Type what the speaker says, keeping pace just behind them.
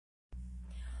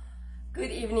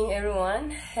Good evening,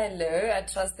 everyone. Hello. I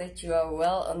trust that you are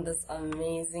well on this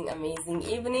amazing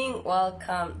evening.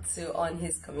 Welcome to On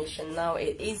His Commission. Now,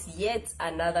 it is yet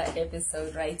another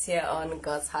episode right here on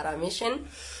God's Heart Mission.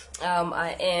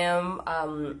 I am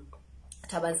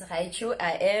Thabang Segaecho.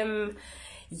 I am,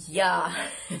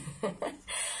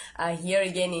 here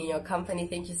again in your company.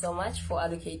 Thank you so much for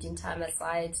allocating time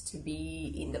aside to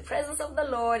be in the presence of the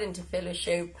Lord and to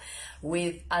fellowship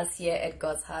with us here at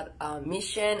God's Heart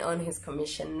Mission on His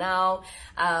Commission. Now,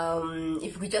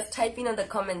 if you could just type in the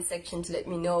comment section to let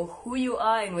me know who you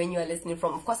are and when you are listening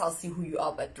from. Of course, I'll see who you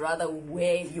are, but rather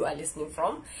where you are listening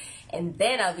from. And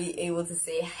then I'll be able to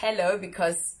say hello,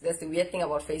 because that's the weird thing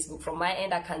about Facebook. From my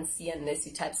end, I can't see unless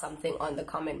you type something on the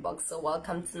comment box. So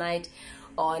welcome tonight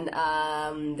on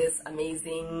this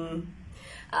amazing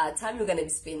time we're going to be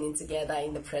spending together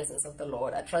in the presence of the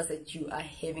Lord. I trust that you are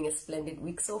having a splendid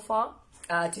week so far.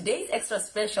 Today is extra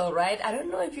special, right? I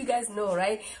don't know if you guys know,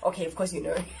 right? Okay, of course you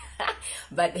know.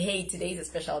 But hey, today is a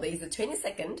special day. It's the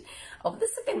 22nd of the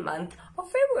second month of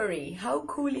February. How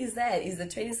cool is that? It's the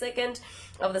 22nd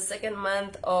of the second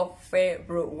month of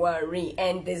February.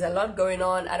 And there's a lot going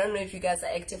on. I don't know if you guys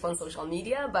are active on social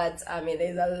media, but I mean,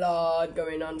 there's a lot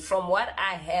going on. From what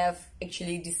I have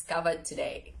actually discovered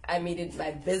today, I made it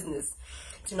my business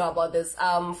to know about this.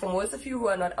 For most of you who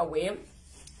are not aware,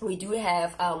 we do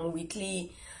have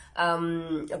weekly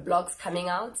blogs coming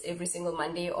out every single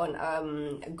Monday on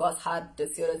God's Heart.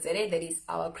 That is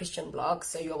our Christian blog,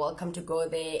 so you're welcome to go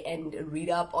there and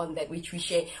read up on that, which we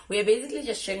share. We are basically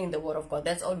just sharing the word of God.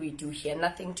 That's all we do here.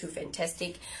 Nothing too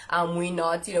fantastic. We're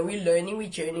not, we're learning, we're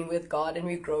journeying with God, and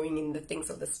we're growing in the things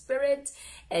of the Spirit.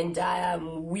 And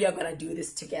we are gonna do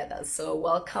this together. So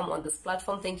welcome on this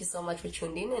platform. Thank you so much for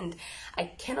tuning in. And I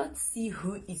cannot see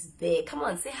who is there. Come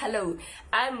on, say hello.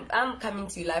 I'm coming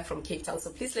to you live from Cape Town. So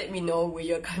please let me know where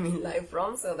you're coming live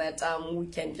from, so that we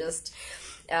can just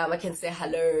I can say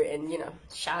hello and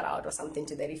shout out or something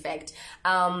to that effect.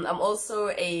 I'm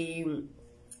also a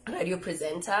radio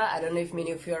presenter. I don't know if many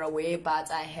of you are aware,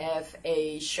 but I have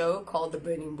a show called The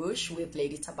Burning Bush with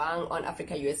Lady Thabang on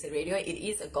Africa USA Radio. It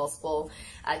is a gospel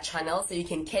channel, so you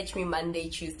can catch me Monday,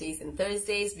 Tuesdays, and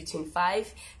Thursdays between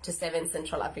 5 to 7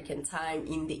 Central African time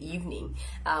in the evening.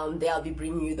 There I'll be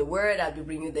bringing you the word. I'll be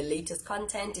bringing you the latest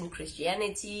content in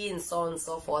Christianity and so on and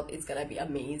so forth. It's gonna be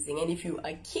amazing. And if you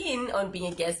are keen on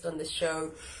being a guest on the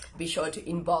show, be sure to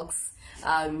inbox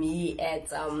me at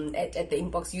the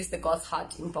inbox. Use the God's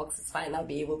Heart inbox. It's fine. I'll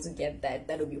be able to get that.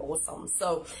 That'll be awesome.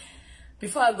 So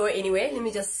before I go anywhere, let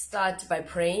me just start by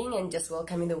praying and just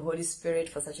welcoming the Holy Spirit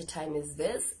for such a time as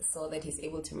this, so that He's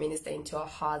able to minister into our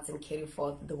hearts and carry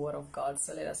forth the word of God.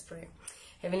 So let us pray.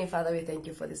 Heavenly Father, we thank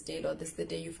you for this day, Lord. This is the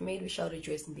day you've made. We shall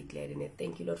rejoice and be glad in it.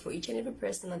 Thank you, Lord, for each and every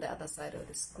person on the other side of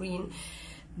the screen.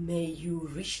 May you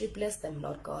richly bless them,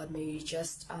 Lord God. May you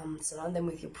just surround them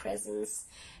with your presence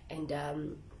and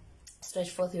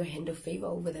stretch forth your hand of favor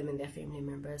over them and their family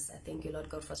members. I thank you, Lord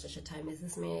God, for such a time as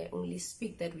this. May I only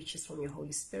speak that which is from your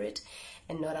Holy Spirit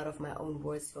and not out of my own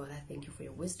words, Lord. I thank you for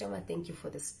your wisdom. I thank you for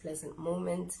this pleasant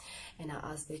moment, and I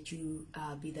ask that you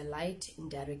be the light in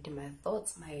directing my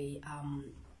thoughts,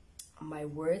 my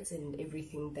words, and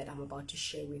everything that I'm about to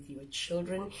share with your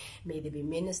children. May they be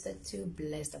ministered to,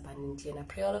 blessed abundantly. And I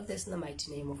pray all of this in the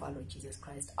mighty name of our Lord Jesus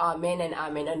Christ. Amen and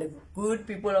amen. And the good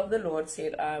people of the Lord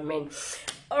said amen.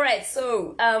 All right,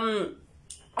 so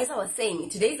as I was saying,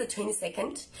 today is the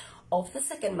 22nd of the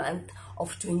second month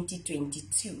of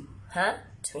 2022.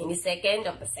 22nd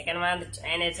of the second month,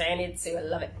 2022. I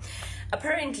love it.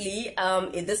 Apparently,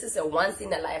 this is a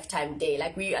once-in-a-lifetime day.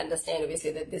 Like, we understand,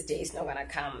 obviously, that this day is not going to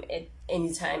come at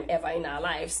any time ever in our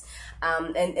lives.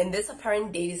 And this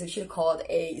apparent date is actually called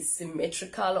a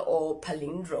symmetrical or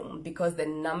palindrome, because the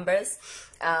numbers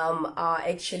are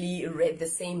actually read the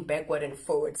same backward and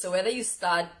forward. So whether you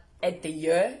start at the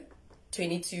year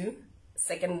 22,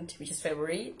 second, which is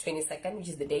February, 22nd, which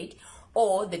is the date,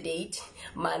 or the date,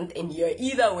 month, and year,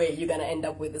 either way, you're gonna end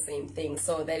up with the same thing.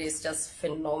 So that is just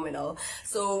phenomenal.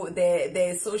 So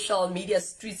the social media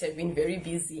streets have been very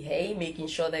busy, hey, making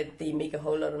sure that they make a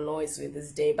whole lot of noise with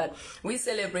this day. But we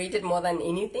celebrate it more than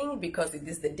anything, because it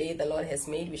is the day the Lord has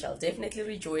made. We shall definitely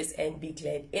rejoice and be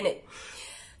glad in it.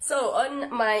 So on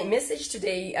my message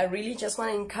today, I really just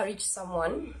want to encourage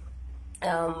someone.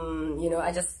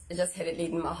 I just had it laid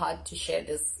in my heart to share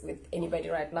this with anybody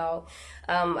right now.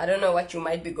 I don't know what you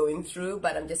might be going through,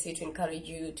 but I'm just here to encourage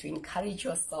you to encourage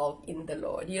yourself in the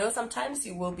Lord. Sometimes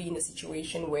you will be in a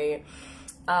situation where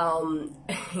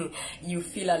you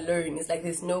feel alone. It's like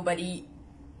there's nobody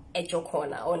at your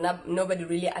corner, or nobody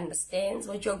really understands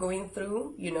what you're going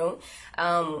through, you know.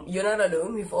 You're not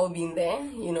alone. We've all been there,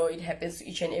 you know. It happens to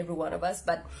each and every one of us.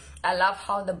 But I love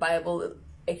how the Bible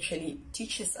actually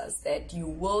teaches us that you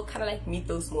will kind of like meet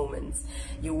those moments.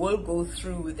 You will go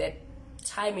through that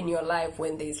time in your life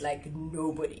when there's like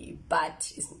nobody,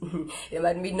 but there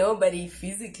might be nobody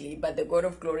physically, but the God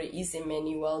of glory is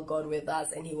Emmanuel, God with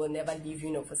us, and he will never leave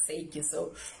you nor forsake you.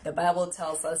 So the Bible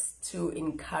tells us to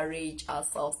encourage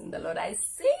ourselves in the Lord. I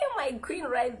see my queen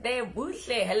right there,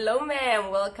 Bushle. Hello,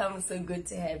 ma'am. Welcome. So good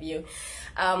to have you.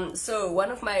 So one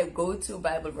of my go-to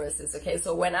Bible verses, okay,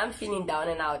 so when I'm feeling down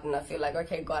and out and I feel like,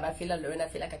 okay, God, I feel alone, I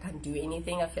feel like I can't do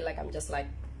anything, I feel like I'm just like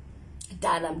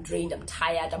done, I'm drained, I'm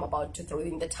tired, I'm about to throw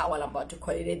in the towel, I'm about to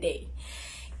call it a day,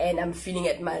 and I'm feeling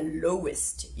at my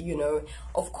lowest, you know.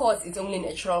 Of course, it's only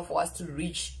natural for us to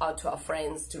reach out to our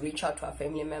friends, to reach out to our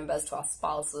family members, to our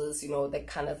spouses, you know, that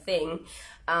kind of thing.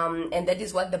 And that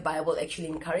is what the Bible actually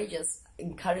encourages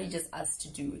us to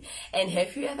do. And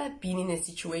have you ever been in a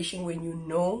situation when you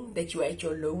know that you're at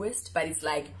your lowest, but it's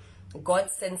like God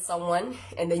sends someone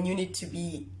and then you need to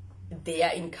be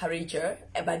their encourager,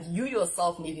 but you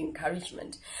yourself need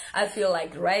encouragement? I feel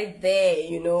like right there,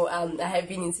 you know, I have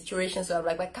been in situations where I'm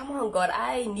like, but come on, God,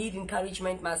 I need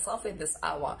encouragement myself at this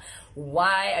hour.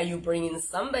 Why are you bringing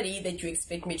somebody that you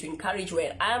expect me to encourage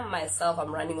when I myself am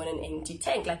running on an empty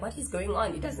tank? Like, what is going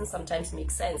on? It doesn't sometimes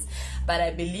make sense. But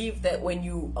I believe that when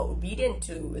you are obedient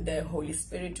to the Holy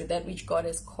Spirit, to that which God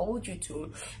has called you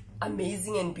to,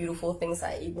 amazing and beautiful things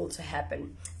are able to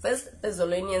happen. 1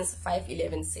 Thessalonians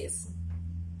 5:11 says,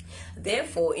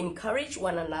 therefore encourage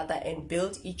one another and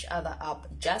build each other up,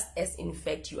 just as in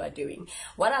fact you are doing.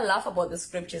 What I love about the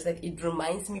scripture is that it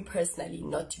reminds me personally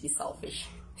not to be selfish.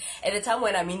 At a time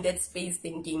when I'm in that space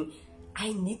thinking,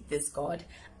 I need this, God,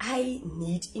 I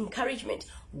need encouragement.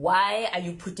 Why are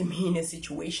you putting me in a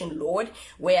situation, Lord,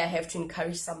 where I have to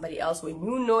encourage somebody else when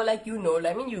you know, like, you know,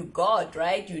 I mean, you God,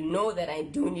 right? You know that I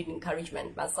do need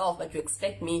encouragement myself, but you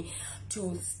expect me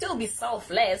to still be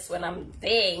selfless when I'm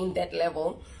there in that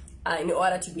level, in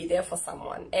order to be there for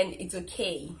someone. And it's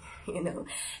okay, you know,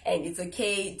 and it's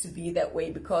okay to be that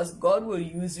way, because God will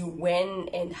use you when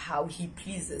and how he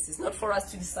pleases. It's not for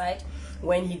us to decide.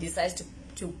 When he decides to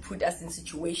put us in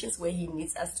situations where he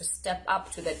needs us to step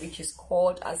up to that which is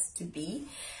called us to be,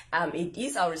 it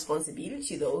is our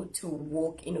responsibility though to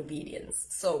walk in obedience.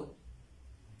 So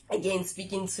again,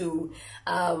 speaking to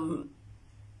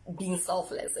being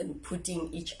selfless and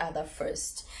putting each other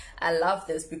first, I love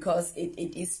this because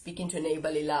it is speaking to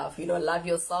neighborly love. You know, love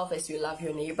yourself as you love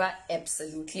your neighbor.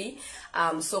 Absolutely.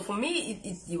 So for me,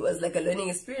 it was like a learning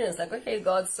experience, like, okay,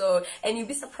 God, so, and you'll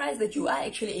be surprised that you are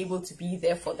actually able to be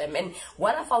there for them. And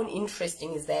what I found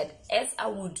interesting is that as I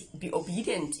would be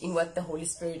obedient in what the Holy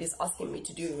Spirit is asking me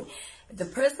to do, the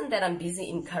person that I'm busy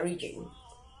encouraging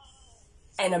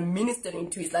and I'm ministering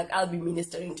to is like, I'll be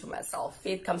ministering to myself.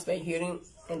 Faith comes by hearing,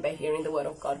 and by hearing the word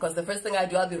of God. Because the first thing I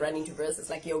do, I'll be running to verses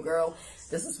like, yo, girl,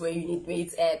 this is where you need me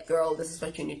at, girl, this is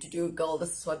what you need to do, girl,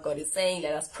 this is what God is saying,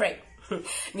 let us pray.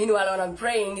 Meanwhile, when I'm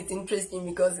praying, it's interesting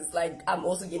because it's like I'm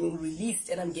also getting released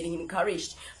and I'm getting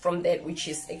encouraged from that which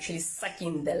is actually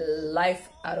sucking the life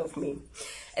out of me.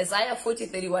 Isaiah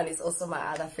 40:31 is also my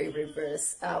other favorite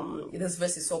verse. This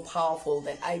verse is so powerful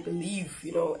that I believe,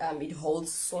 you know, it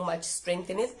holds so much strength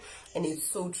in it, and it's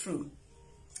so true.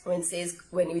 When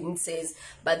it says,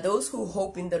 but those who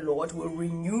hope in the Lord will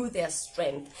renew their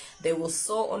strength. They will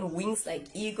soar on wings like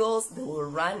eagles. They will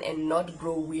run and not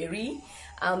grow weary.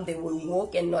 They will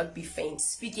walk and not be faint.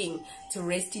 Speaking to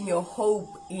resting your hope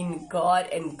in God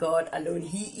and God alone.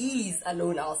 He is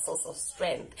alone our source of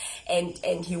strength.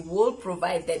 And he will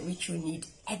provide that which you need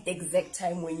at the exact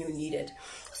time when you need it.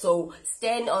 So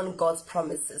stand on God's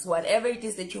promises. Whatever it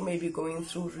is that you may be going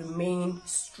through, remain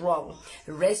strong.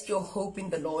 Rest your hope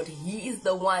in the Lord. He is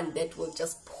the one that will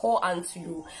just pour unto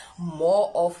you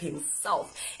more of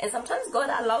himself. And sometimes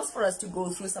God allows for us to go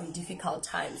through some difficult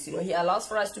times. You know, he allows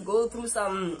for us to go through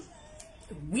some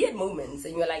weird moments,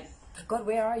 and you're like, God,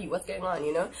 where are you? What's going on?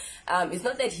 You know, it's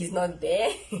not that he's not there.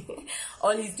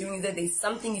 All he's doing is that there's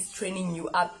something he's training you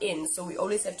up in. So we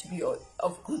always have to be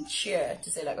of good cheer to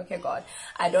say like, okay, God,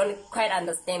 I don't quite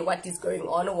understand what is going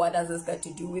on. What does this got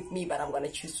to do with me? But I'm going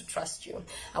to choose to trust you.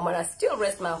 I'm going to still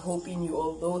rest my hope in you,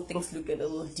 although things look a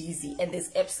little dizzy. And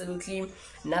there's absolutely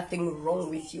nothing wrong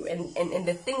with you. And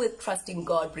the thing with trusting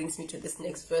God brings me to this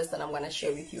next verse that I'm going to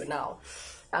share with you now.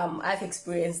 I've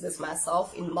experienced this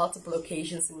myself in multiple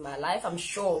occasions in my life. I'm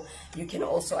sure you can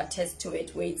also attest to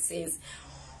it, where it says,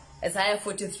 Isaiah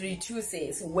 43:2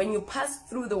 says, when you pass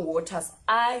through the waters,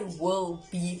 I will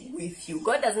be with you.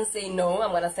 God doesn't say, no,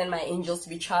 I'm going to send my angels to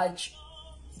be charged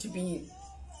to be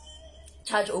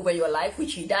charge over your life,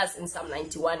 which he does in Psalm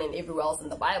 91 and everywhere else in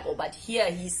the Bible. But here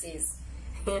he says,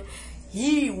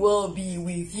 he will be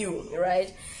with you,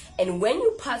 right? And when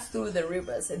you pass through the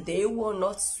rivers, they will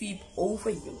not sweep over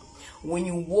you. When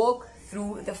you walk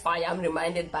through the fire, I'm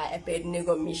reminded by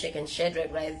Abednego, Meshach, and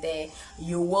Shadrach right there,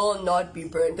 you will not be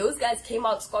burned. Those guys came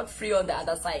out scot-free on the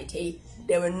other side. Hey,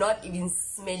 they were not even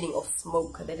smelling of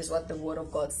smoke. That is what the word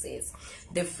of God says.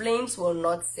 The flames will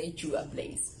not set you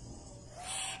ablaze.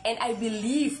 And I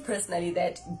believe personally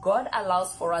that God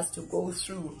allows for us to go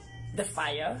through the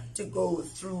fire, to go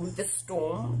through the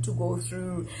storm, to go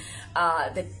through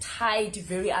the tight,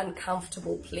 very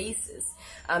uncomfortable places,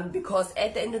 because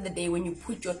at the end of the day, when you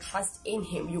put your trust in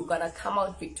him, you're gonna come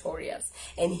out victorious,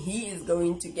 and he is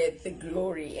going to get the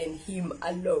glory, and him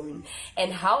alone.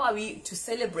 And how are we to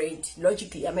celebrate?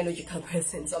 Logically, I'm a logical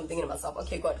person, so I'm thinking to myself,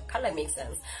 okay, God, can that make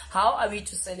sense? How are we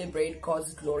to celebrate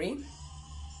God's glory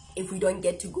if we don't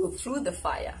get to go through the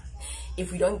fire,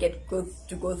 if we don't get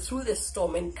to go through the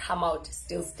storm and come out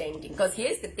still standing? Because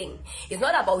here's the thing, it's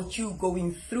not about you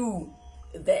going through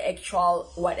the actual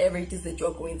whatever it is that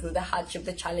you're going through, the hardship,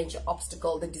 the challenge, the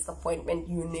obstacle, the disappointment,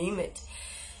 you name it.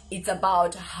 It's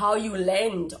about how you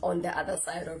land on the other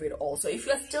side of it all. So if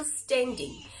you're still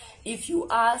standing, if you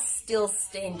are still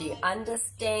standing,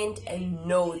 understand and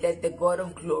know that the God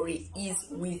of glory is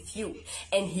with you,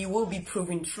 and he will be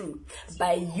proven true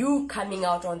by you coming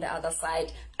out on the other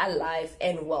side alive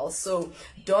and well. So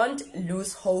don't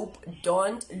lose hope,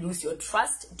 don't lose your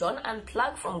trust, don't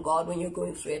unplug from God when you're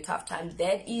going through a tough time.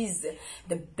 That is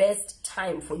the best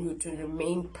time for you to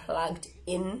remain plugged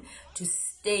in, to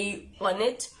stay on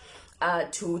it,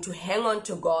 to hang on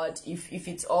to God if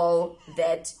it's all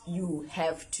that you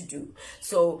have to do.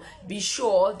 So be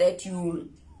sure that you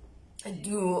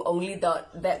do only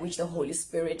that which the Holy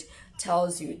Spirit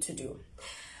tells you to do.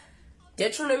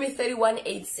 Deuteronomy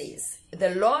 31:8 says,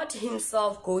 the Lord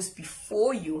himself goes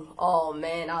before you. Oh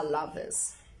man, I love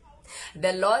this.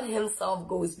 The Lord himself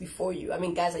goes before you. I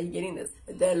mean, guys, are you getting this?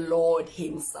 The Lord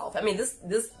himself. I mean,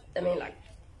 like,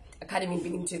 I can't even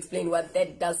begin to explain what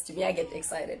that does to me. I get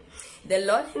excited. The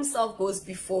Lord himself goes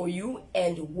before you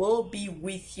and will be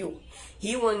with you.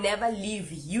 He will never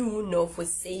leave you nor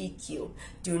forsake you.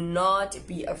 Do not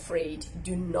be afraid.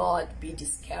 Do not be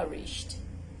discouraged.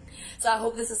 So I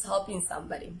hope this is helping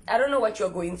somebody. I don't know what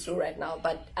you're going through right now,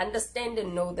 but understand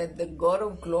and know that the God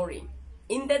of glory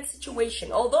in that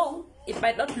situation, although it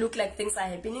might not look like things are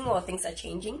happening or things are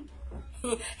changing,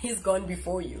 he's gone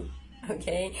before you.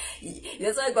 Okay,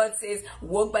 that's why God says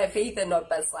walk by faith and not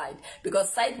by sight,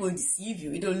 because sight will deceive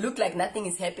you. It will look like nothing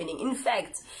is happening. In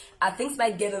fact, things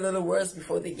might get a little worse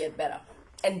before they get better,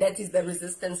 and that is the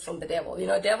resistance from the devil. You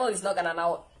know, devil is not gonna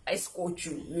now escort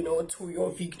you, you know, to your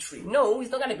victory. No,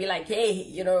 he's not gonna be like, hey,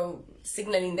 you know,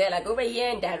 signaling there like over here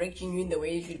and directing you in the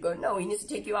way you should go. No, he needs to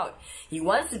take you out. He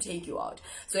wants to take you out.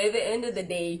 So at the end of the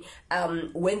day,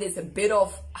 when there's a bit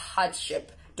of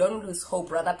hardship, don't lose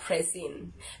hope, rather press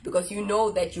in, because you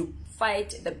know that you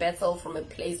fight the battle from a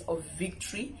place of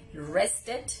victory,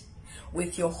 rested,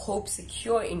 with your hope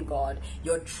secure in God,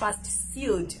 your trust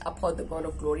sealed upon the God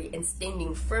of glory, and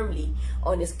standing firmly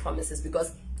on his promises,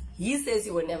 because he says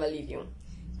he will never leave you.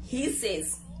 He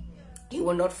says he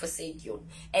will not forsake you.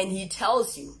 And he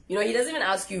tells you, you know, he doesn't even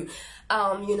ask you,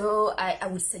 you know, I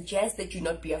would suggest that you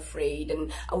not be afraid,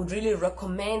 and I would really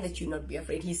recommend that you not be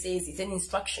afraid. He says it's an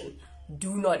instruction.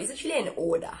 Do not, it's actually an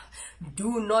order.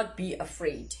 Do not be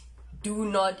afraid. Do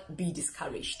not be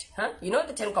discouraged. Huh? You know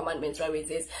the 10 Commandments, right? Where it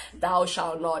says, thou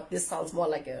shalt not. This sounds more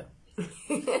like a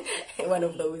one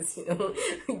of those, you know.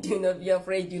 Do not be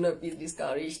afraid. Do not be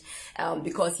discouraged.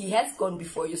 Because he has gone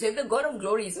before you. So if the God of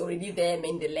glory is already there,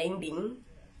 man, the landing,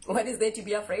 what is there to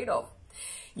be afraid of?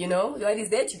 You know, what is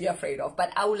there to be afraid of?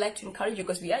 But I would like to encourage you,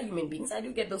 because we are human beings. I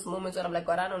do get those moments where I'm like,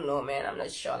 God, I don't know, man. I'm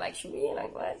not sure. Like, should we?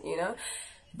 Like, what? You know?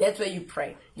 That's where you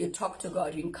pray, you talk to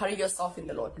God, you encourage yourself in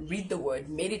the Lord, read the word,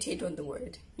 meditate on the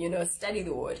word, you know, study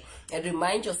the word, and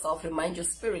remind yourself, remind your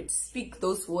spirit, speak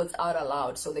those words out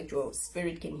aloud so that your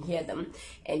spirit can hear them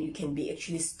and you can be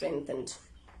actually strengthened.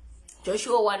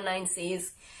 Joshua 1:9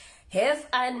 says, have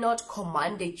I not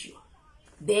commanded you?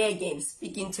 There again,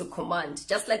 speaking to command,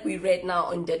 just like we read now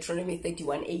on Deuteronomy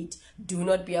 31:8, do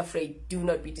not be afraid, do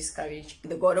not be discouraged.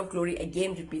 The God of glory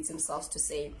again repeats himself to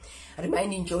say,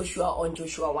 reminding Joshua on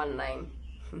Joshua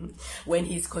 1:9, when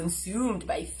he's consumed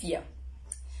by fear.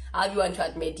 I'll be one to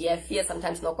admit, yeah, fear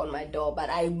sometimes knock on my door,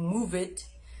 but I remove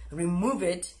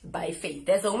it by faith.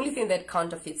 That's the only thing that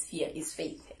counterfeits fear is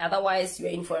faith. Otherwise,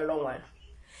 you're in for a long one.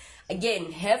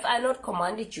 Again, have I not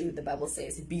commanded you, the Bible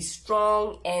says, be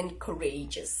strong and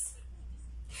courageous.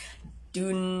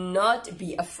 Do not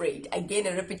be afraid. Again,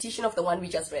 a repetition of the one we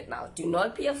just read now. Do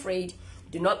not be afraid.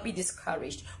 Do not be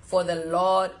discouraged. For the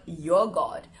Lord your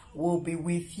God will be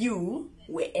with you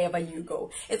wherever you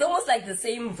go. It's almost like the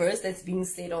same verse that's being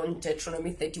said on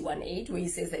Deuteronomy 31:8, where he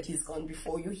says that he's gone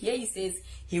before you. Here he says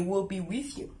he will be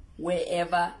with you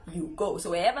wherever you go.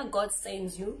 So wherever God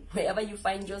sends you, wherever you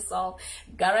find yourself,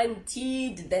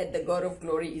 guaranteed that the God of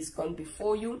glory is gone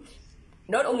before you.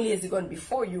 Not only is he gone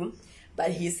before you,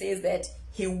 but he says that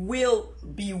he will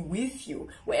be with you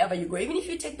wherever you go. Even if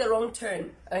you take the wrong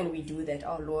turn, and we do that,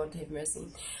 oh Lord, have mercy.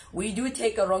 We do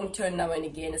take a wrong turn now and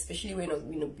again, especially when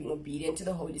we're being obedient to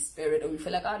the Holy Spirit, or we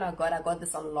feel like, oh no, God, I got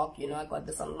this unlocked, I got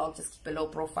this unlocked, just keep a low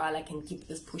profile, I can keep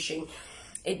this pushing.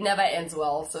 It never ends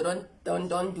well, so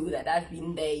don't do that. I've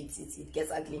been there, it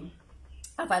gets ugly.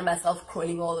 I find myself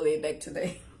crawling all the way back to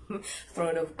the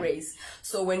throne of grace.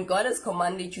 So when God has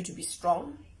commanded you to be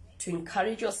strong, to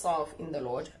encourage yourself in the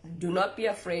Lord, do not be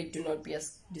afraid, do not be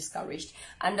discouraged.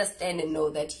 Understand and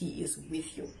know that he is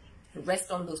with you.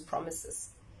 Rest on those promises.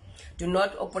 Do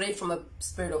not operate from a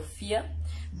spirit of fear,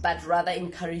 but rather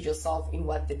encourage yourself in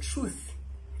what the truth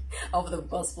of the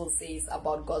gospel says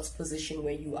about God's position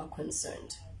where you are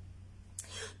concerned.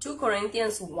 2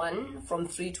 Corinthians 1 from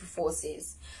 3 to 4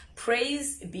 says,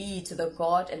 Praise be to the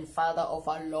God and Father of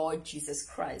our Lord Jesus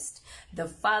Christ, the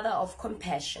Father of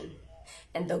compassion,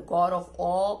 and the God of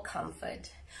all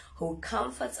comfort, who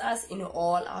comforts us in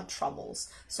all our troubles,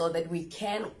 so that we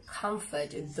can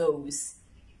comfort those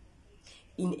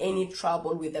in any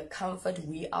trouble with the comfort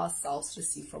we ourselves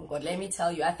receive from God. Let me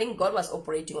tell you, I think God was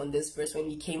operating on this verse when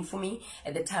he came for me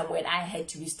at the time when I had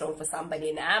to be strong for somebody,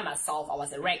 and I myself, I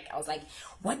was a wreck. I was like,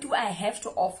 what do I have to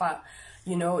offer,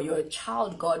 you're a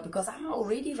child, God, because I'm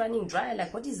already running dry.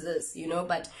 Like, what is this,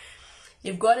 but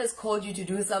if God has called you to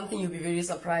do something, you'll be very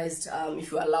surprised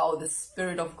if you allow the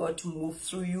Spirit of God to move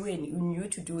through you and in you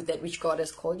to do that which God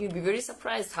has called you. You'll be very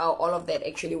surprised how all of that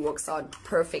actually works out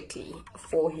perfectly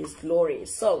for his glory.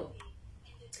 So,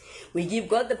 we give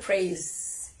God the praise,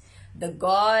 the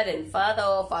God and Father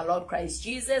of our Lord Christ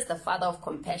Jesus, the Father of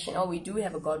compassion. Oh, we do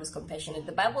have a God who's compassionate.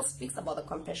 The Bible speaks about the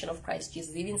compassion of Christ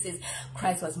Jesus. It even says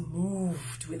Christ was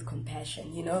moved with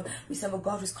compassion. We serve a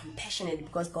God who's compassionate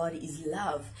because God is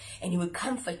love and he will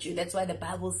comfort you. That's why the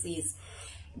Bible says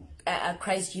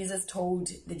Christ Jesus told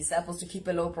the disciples to keep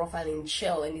a low profile and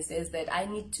chill, and he says that I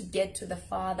need to get to the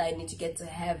Father, I need to get to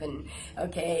heaven,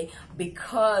 okay,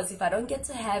 because if I don't get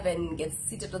to heaven, get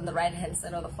seated on the right hand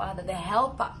side of the Father, the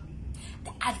helper,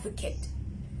 the advocate,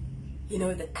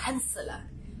 the counselor,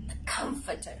 the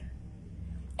comforter,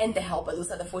 and the helper,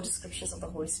 those are the 4 descriptions of the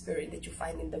Holy Spirit that you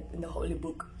find in the Holy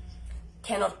Book,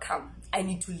 cannot come. I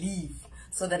need to leave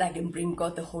so that I can bring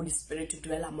God the Holy Spirit to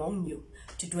dwell among you,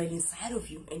 to dwell inside of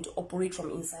you, and to operate from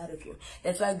inside of you.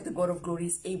 That's why the God of glory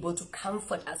is able to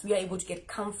comfort us. We are able to get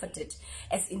comforted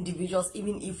as individuals,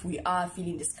 even if we are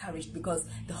feeling discouraged, because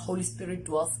the Holy Spirit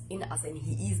dwells in us and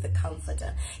he is the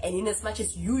comforter. And in as much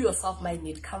as you yourself might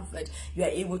need comfort, you are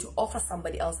able to offer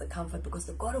somebody else the comfort, because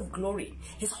the God of glory,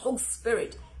 his whole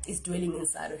spirit, is dwelling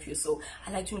inside of you. So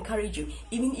I like to encourage you,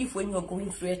 even if when you're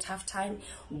going through a tough time,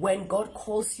 when God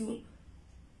calls you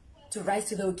to rise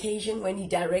to the occasion, when he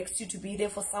directs you to be there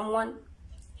for someone,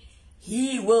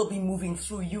 he will be moving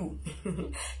through you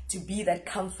to be that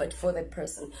comfort for that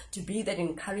person, to be that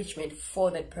encouragement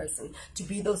for that person, to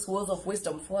be those words of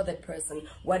wisdom for that person.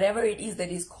 Whatever it is that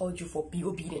he's called you for, be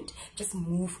obedient. Just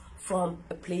move from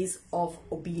a place of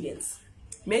obedience.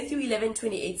 Matthew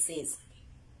 11:28 says,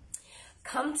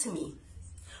 Come to me,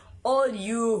 all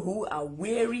you who are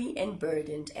weary and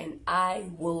burdened, and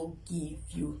I will give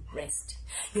you rest.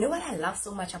 You know what I love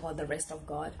so much about the rest of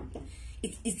God?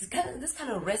 It's this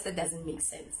kind of rest that doesn't make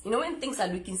sense. When things are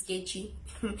looking sketchy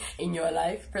in your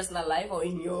life, personal life, or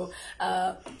in your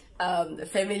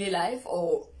family life,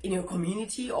 or in your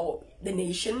community, or the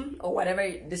nation, or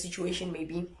whatever the situation may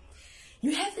be,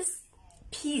 you have this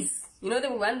peace. The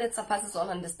one that surpasses all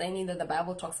understanding that the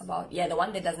Bible talks about. Yeah, the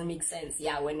one that doesn't make sense.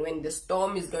 Yeah, when the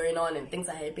storm is going on and things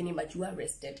are happening, but you are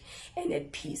rested and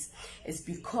at peace. It's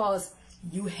because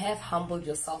you have humbled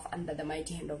yourself under the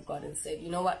mighty hand of God and said, you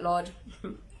know what, Lord? I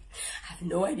have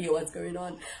no idea what's going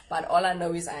on, but all I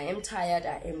know is I am tired,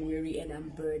 I am weary, and I'm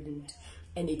burdened.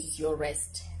 And it is your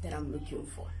rest that I'm looking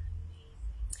for.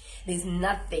 There's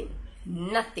nothing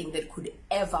that could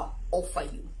ever offer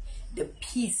you the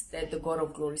peace that the God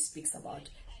of glory speaks about.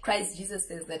 Christ Jesus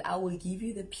says that I will give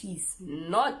you the peace,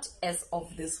 not as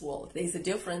of this world. There's a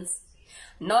difference.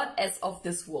 Not as of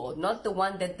this world, not the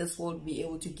one that this world will be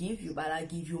able to give you, but I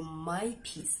give you my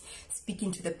peace,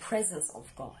 speaking to the presence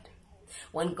of God.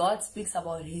 When God speaks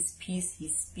about his peace, he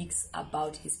speaks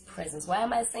about his presence. Why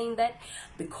am I saying that?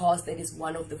 Because that is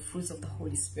one of the fruits of the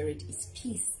Holy Spirit, is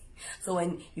peace. So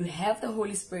when you have the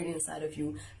Holy Spirit inside of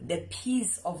you, the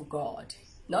peace of God,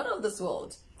 not of this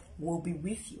world, will be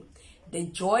with you. The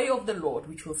joy of the Lord,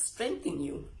 which will strengthen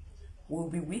you, will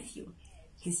be with you.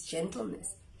 His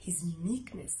gentleness, his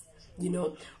meekness,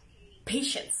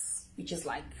 patience, which is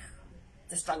like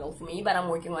the struggle for me, but I'm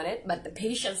working on it. But the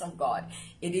patience of God,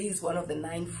 it is one of the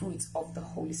 9 fruits of the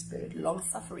Holy Spirit. Long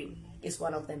suffering is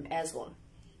one of them as well.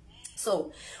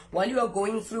 So while you are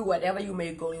going through whatever you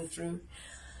may be going through,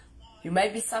 you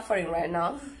might be suffering right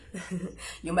now.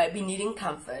 You might be needing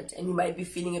comfort, and you might be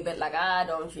feeling a bit like, I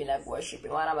don't feel like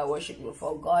worshiping. What am I worshiping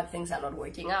for? God, things are not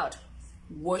working out.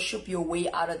 Worship your way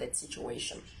out of that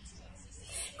situation,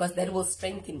 because that will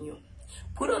strengthen you.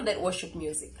 Put on that worship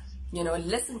music.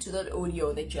 Listen to that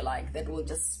audio that you like, that will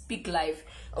just speak life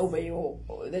over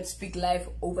that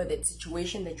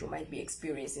situation that you might be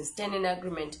experiencing. Stand in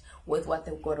agreement with what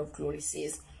the God of glory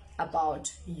says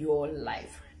about your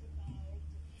life.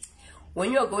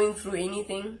 When you are going through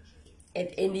anything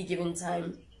at any given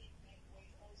time,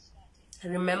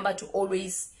 remember to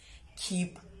always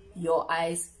keep your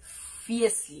eyes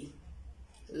fiercely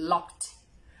locked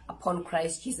upon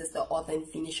Christ Jesus, the author and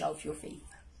finisher of your faith.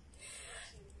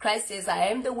 Christ says, I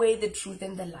am the way, the truth,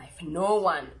 and the life. No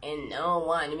one,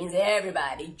 it means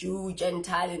everybody, Jew,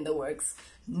 Gentile, in the works,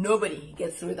 nobody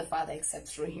gets through the Father except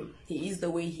through him. He is the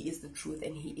way, he is the truth,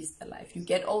 and he is the life. You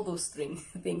get all those things: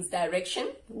 direction,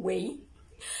 way,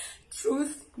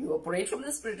 truth. You operate from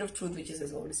the Spirit of truth, which is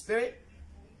his Holy Spirit,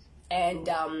 and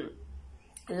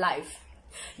life.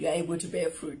 You are able to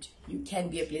bear fruit. You can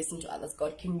be a blessing to others.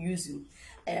 God can use you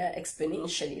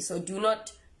exponentially. So do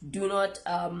not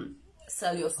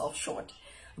sell yourself short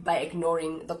by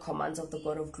ignoring the commands of the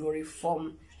God of glory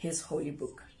from his holy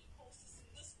book.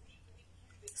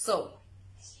 So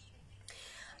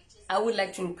I would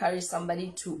like to encourage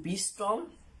somebody to be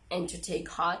strong and to take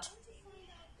heart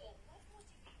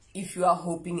if you are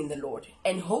hoping in the Lord.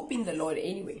 And hope in the Lord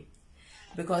anyway,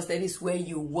 because that is where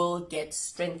you will get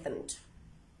strengthened.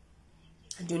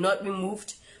 Do not be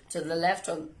moved to the left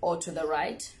or to the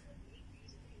right,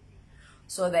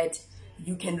 so that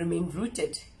you can remain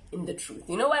rooted in the truth.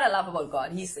 You know what I love about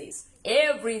God? He says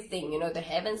everything, the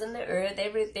heavens and the earth,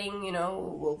 everything,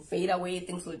 will fade away,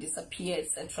 things will disappear,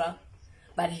 etc.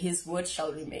 But his word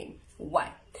shall remain.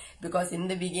 Why? Because in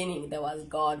the beginning there was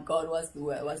God. God was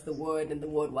the word, and the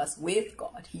word was with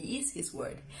God. He is his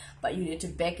word. But you need to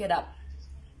back it up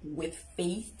with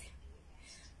faith,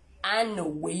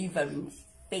 unwavering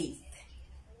faith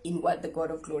in what the God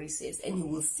of glory says, and you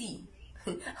will see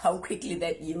how quickly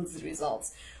that yields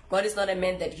results. God is not a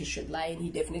man that he should lie, and he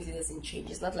definitely doesn't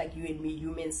change. It's not like you and me,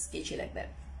 humans, sketchy like that.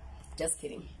 Just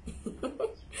kidding.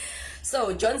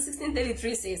 So John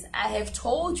 16:33 says, I have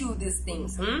told you these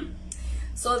things,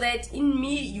 so that in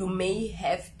me you may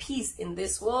have peace. In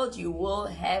this world you will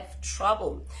have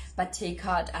trouble, but take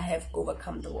heart, I have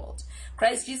overcome the world.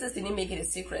 Christ Jesus didn't make it a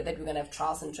secret that we're going to have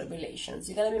trials and tribulations.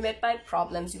 You're going to be met by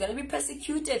problems. You're going to be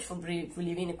persecuted for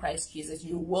believing in Christ Jesus.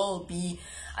 You will be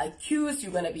accused.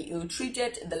 You're going to be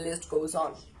ill-treated. The list goes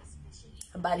on.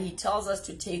 But he tells us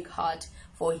to take heart,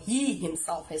 for he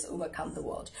himself has overcome the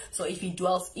world. So if he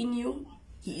dwells in you,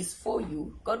 he is for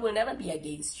you. God will never be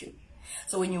against you.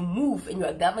 So when you move and you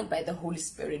are governed by the Holy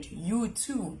Spirit, you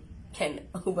too can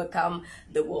overcome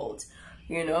the world,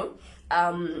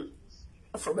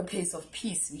 from a place of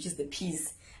peace, which is the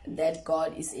peace that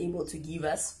God is able to give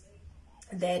us,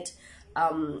 that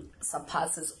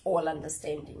surpasses all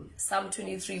understanding. Psalm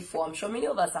 23:4. I'm sure many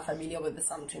of us are familiar with the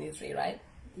Psalm 23, right?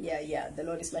 Yeah. The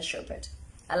Lord is my shepherd.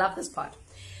 I love this part.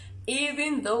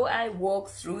 Even though I walk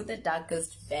through the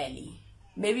darkest valley.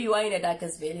 Maybe you are in the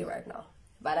darkest valley right now,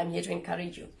 but I'm here to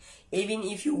encourage you. Even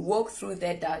if you walk through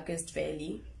that darkest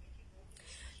valley,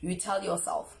 you tell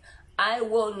yourself, I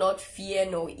will not fear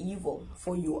no evil,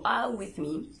 for you are with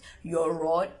me. Your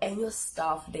rod and your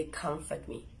staff, they comfort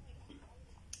me.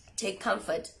 Take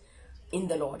comfort in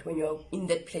the Lord when you're in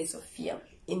that place of fear,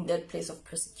 in that place of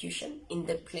persecution, in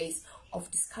that place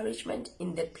of discouragement,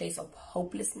 in that place of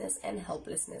hopelessness and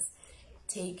helplessness.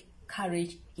 Take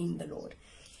courage in the Lord.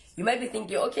 You might be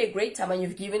thinking, okay, great, Tama,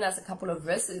 you've given us a couple of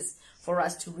verses for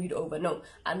us to read over. No,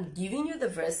 I'm giving you the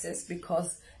verses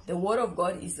because the word of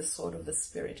God is the sword of the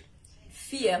Spirit.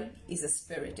 Fear is a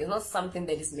spirit. It's not something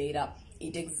that is made up.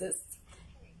 It exists.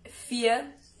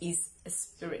 Fear is a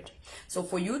spirit. So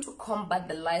for you to combat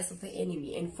the lies of the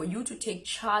enemy and for you to take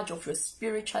charge of your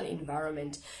spiritual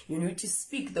environment, you need to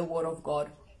speak the word of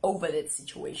God over that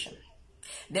situation.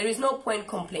 There is no point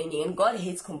complaining, and God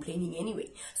hates complaining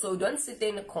anyway. So don't sit there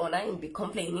in the corner and be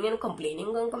complaining and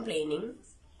complaining and complaining.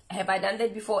 Have I done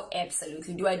that before?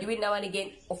 Absolutely. Do I do it now and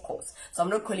again? Of course. So I'm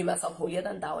not calling myself holier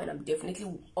than thou, and I'm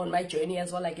definitely on my journey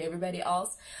as well, like everybody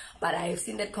else. But I have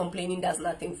seen that complaining does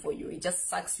nothing for you. It just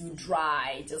sucks you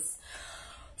dry. It just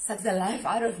sucks the life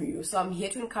out of you. So I'm here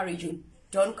to encourage you.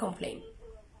 Don't complain.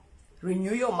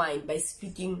 Renew your mind by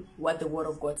speaking what the word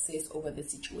of God says over the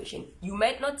situation. You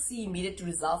might not see immediate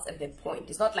results at that point.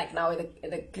 It's not like now at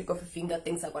the click of a finger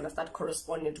things are going to start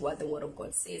corresponding to what the word of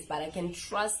God says. But you can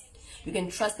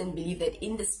trust and believe that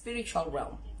in the spiritual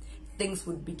realm, things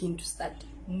would begin to start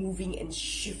moving and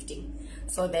shifting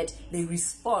so that they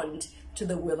respond to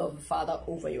the will of the Father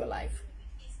over your life.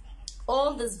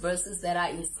 All these verses that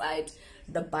are inside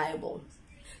the Bible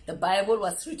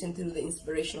was written through the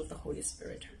inspiration of the Holy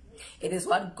Spirit. It is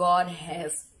what God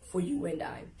has for you and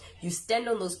I. You stand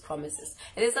on those promises.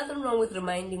 And there's nothing wrong with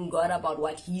reminding God about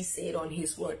what he said on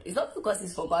his word. It's not because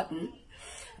he's forgotten,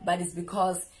 but it's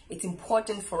because it's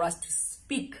important for us to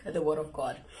speak the word of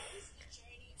God.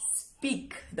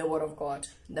 Speak the word of God.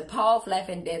 The power of life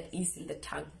and death is in the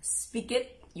tongue. Speak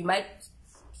it. You might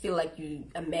feel like you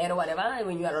are mad or whatever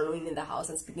when you are alone in the house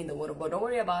and speaking the word of God. Don't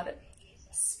worry about it.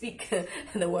 Speak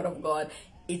the word of God.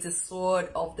 It's a sword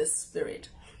of the Spirit.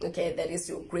 Okay, that is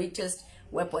your greatest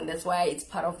weapon. That's why it's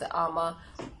part of the armor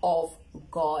of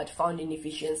God found in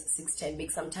Ephesians 6:10.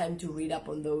 Make some time to read up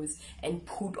on those and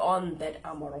put on that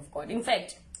armor of God. In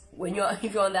fact,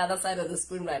 if you're on the other side of the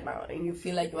screen right now and you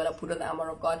feel like you want to put on the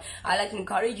armor of God, I like to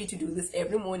encourage you to do this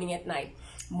every morning at night.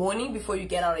 Morning before you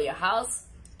get out of your house,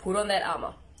 put on that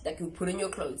armor like you put on your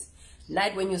clothes.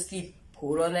 Night when you sleep,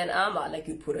 put on that armor like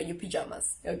you put on your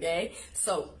pajamas. Okay,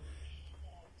 so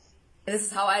this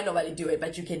is how I normally do it,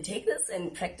 but you can take this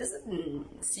and practice it and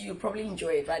see, you probably enjoy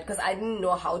it, right? Because I didn't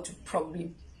know how to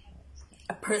probably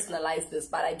personalize this,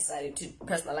 but I decided to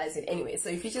personalize it anyway. So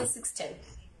Ephesians 6:10,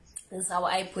 this is how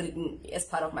I put it in as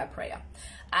part of my prayer.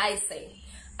 I say,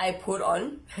 I put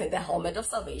on the helmet of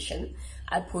salvation,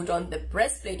 I put on the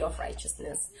breastplate of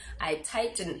righteousness, I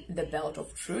tighten the belt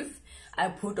of truth, I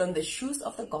put on the shoes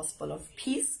of the gospel of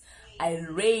peace, I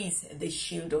raise the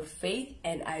shield of faith,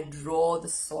 and I draw the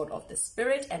sword of the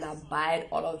Spirit, and abide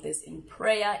all of this in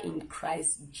prayer in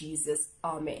Christ Jesus.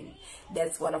 Amen.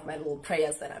 That's one of my little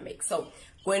prayers that I make. So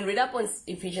go and read up on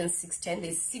Ephesians 6:10.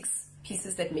 There's 6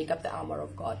 pieces that make up the armor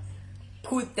of God.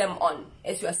 Put them on.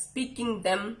 As you are speaking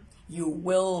them, they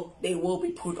will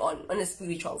be put on a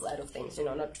spiritual side of things,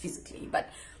 not physically, but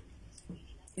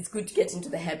it's good to get into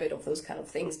the habit of those kind of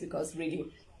things, because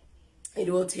really it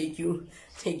will take you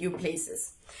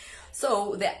places.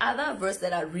 So the other verse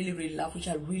that I really love, which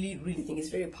I really think is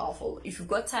very powerful, if you've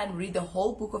got time, read the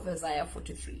whole book of Isaiah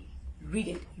 43. Read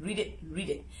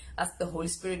it. Ask the Holy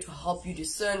Spirit to help you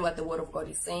discern what the word of God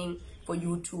is saying, for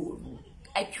you to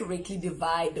accurately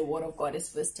divide the word of God, as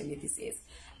 1 Timothy says.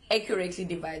 Accurately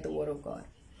divide the word of God.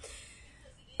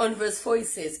 On verse 4 it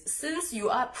says, since you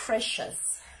are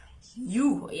precious,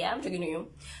 I'm talking to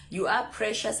you are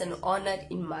precious and honored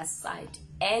in my sight,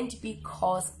 and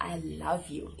because I love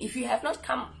you. If you have not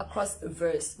come across a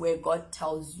verse where God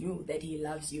tells you that he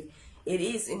loves you, it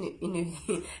is in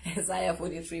Isaiah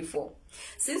 43:4.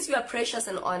 Since you are precious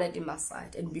and honored in my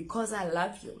sight, and because I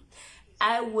love you,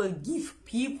 I will give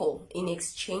people in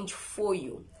exchange for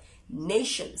you,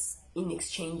 nations in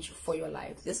exchange for your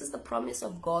life. This is the promise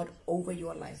of God over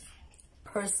your life.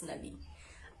 Personally,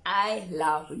 I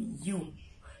love you,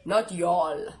 not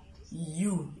y'all,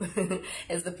 you,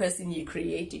 as the person he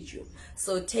created you.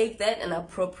 So take that and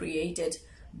appropriate it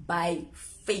by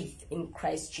faith in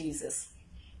Christ Jesus.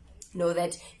 Know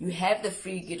that you have the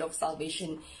free gift of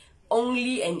salvation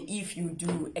only and if you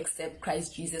do accept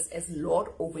Christ Jesus as Lord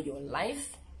over your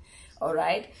life. All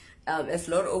right, as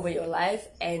Lord over your life,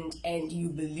 and you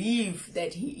believe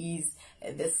that he is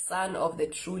the Son of the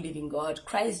true living God.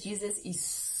 Christ Jesus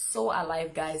is so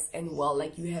alive, guys, and well,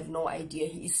 like you have no idea.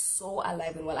 He is so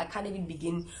alive and well. I can't even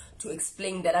begin to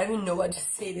explain that. I don't even know what to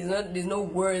say. There's no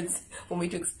words for me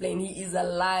to explain. He is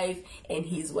alive and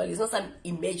he is well. He's not some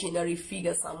imaginary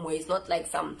figure somewhere. It's not like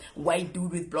some white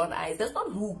dude with blonde eyes. That's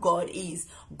not who God is.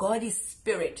 God is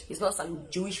spirit. He's not some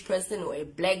Jewish person or a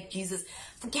black Jesus.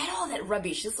 Forget all that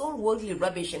rubbish. It's all worldly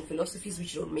rubbish and philosophies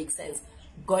which don't make sense.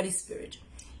 God is spirit.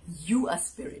 You are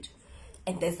spirit.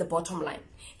 And that's the bottom line.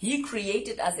 He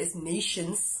created us as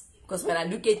nations, because when I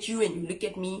look at you and you look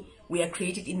at me, we are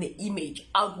created in the image,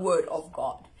 outward of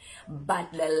God.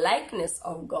 But the likeness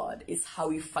of God is how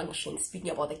we function, speaking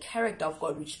about the character of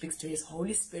God, which speaks to his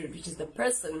Holy Spirit, which is the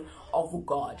person of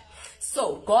God.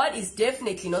 So God is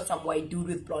definitely not some white dude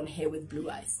with blonde hair with blue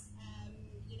eyes.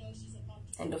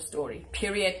 End of story.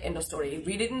 Period. End of story.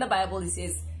 Read it in the Bible. It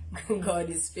says God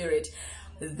is spirit.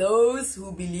 Those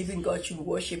who believe in God should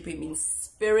worship him in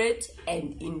spirit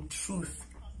and in truth.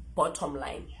 Bottom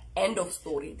line. End of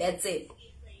story. That's it.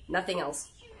 Nothing else.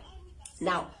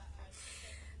 Now,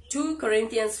 2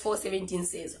 Corinthians 4:17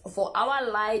 says, for our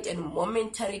light and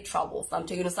momentary troubles. I'm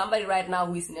talking to somebody right now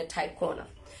who is in a tight corner.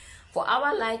 For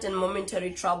our light and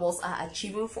momentary troubles are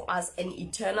achieving for us an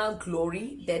eternal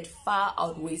glory that far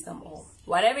outweighs them all.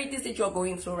 Whatever it is that you're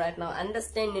going through right now,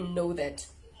 understand and know that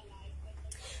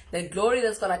the glory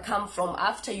that's going to come from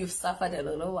after you've suffered a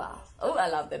little while. Oh, I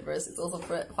love that verse. It's also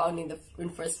found in 1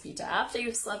 Peter. After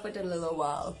you've suffered a little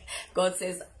while, God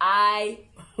says, I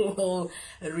will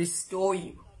restore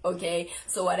you. Okay,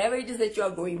 so whatever it is that you are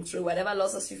going through, whatever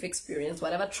losses you've experienced,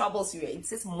 whatever troubles you're in, it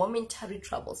says momentary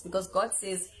troubles, because God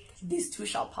says these too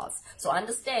shall pass. So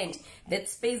understand that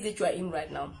space that you are in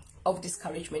right now of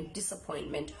discouragement,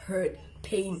 disappointment, hurt,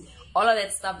 pain, all of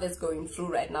that stuff that's going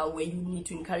through right now, where you need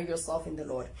to encourage yourself in the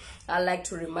Lord. I'd like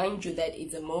to remind you that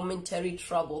it's a momentary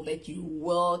trouble that you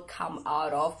will come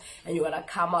out of, and you're going to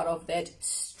come out of that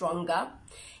stronger,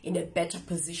 in a better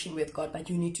position with God. But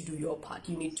you need to do your part.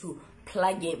 You need to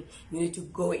plug in. You need to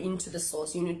go into the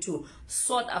source. You need to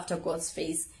sought after God's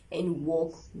face and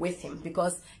walk with him,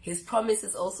 because his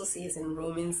promises also says in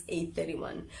Romans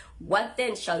 8:31, what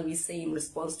then shall we say in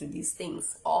response to these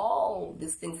things, all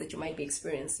these things that you might be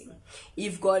experiencing?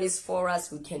 If God is for us,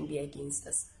 who can be against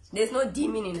us? There's no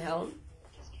demon in hell.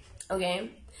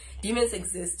 Okay, demons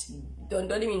exist.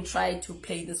 Don't even try to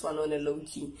play this one on a low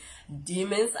key.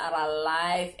 Demons are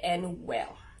alive and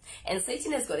well. And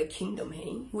Satan has got a kingdom,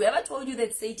 hey? Whoever told you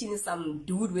that Satan is some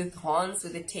dude with horns,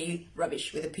 with a tail,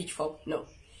 rubbish, with a pitchfork? No.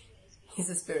 He's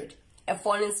a spirit, a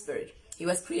fallen spirit. He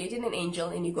was created an angel,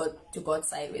 and he got to God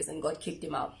sideways, and God kicked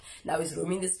him out. Now he's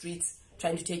roaming the streets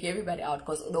trying to take everybody out,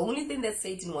 because the only thing that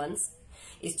Satan wants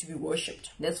is to be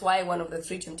worshipped. That's why one of the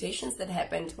 3 temptations that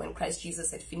happened when Christ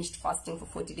Jesus had finished fasting for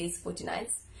 40 days, 40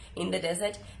 nights in the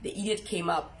desert, the idiot came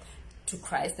up to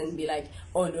Christ and be like,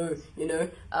 oh no,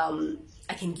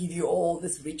 I can give you all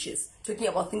these riches, talking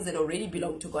about things that already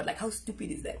belong to God. Like, how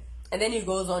stupid is that? And then he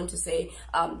goes on to say,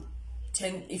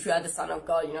 if you are the Son of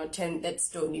God, turn that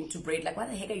stone into bread. Like, what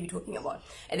the heck are you talking about?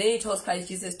 And then he tells Christ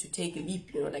Jesus to take a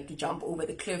leap, like to jump over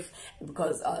the cliff,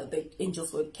 because the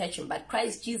angels would catch him. But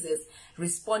Christ Jesus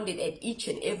responded at each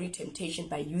and every temptation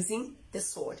by using the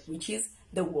sword, which is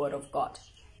the word of God.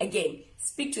 Again,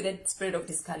 speak to that spirit of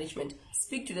discouragement.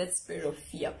 Speak to that spirit of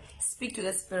fear. Speak to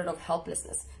that spirit of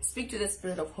helplessness. Speak to that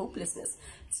spirit of hopelessness.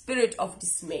 Spirit of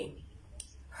dismay,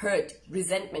 hurt,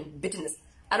 resentment, bitterness.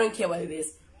 I don't care what it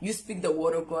is. You speak the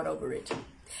word of God over it.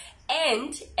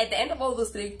 And at the end of all those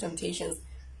 3 temptations,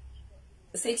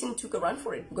 Satan took a run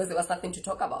for it, because there was nothing to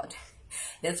talk about.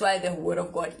 That's why the word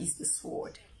of God is the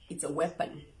sword. It's a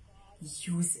weapon.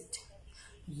 Use it.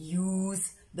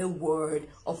 Use the word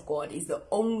of God. It's the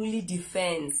only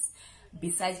defense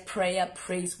besides prayer,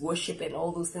 praise, worship, and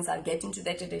all those things. I'll get into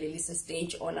that at a later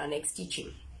stage on our next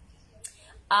teaching.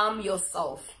 Arm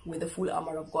yourself with the full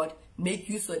armor of God. Make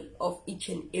use of each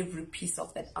and every piece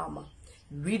of that armor.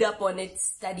 Read up on it,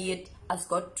 study it, ask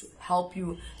God to help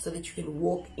you so that you can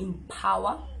walk in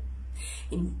power,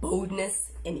 in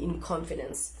boldness, and in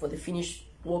confidence for the finished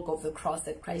work of the cross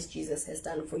that Christ Jesus has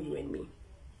done for you and me.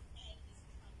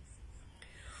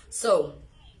 So,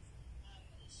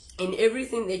 in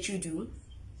everything that you do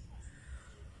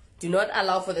not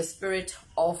allow for the spirit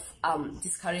of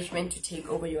discouragement to take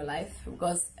over your life,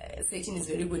 because Satan is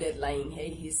very good at lying. Hey,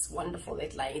 he's wonderful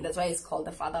at lying. That's why he's called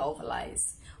the father of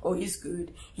lies. Oh, he's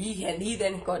good. He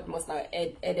then got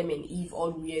Adam and Eve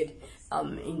all weird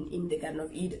in the Garden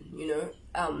of Eden,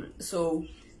 So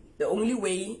the only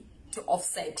way to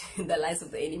offset the lies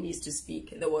of the enemy is to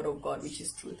speak the word of God, which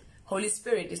is truth. Holy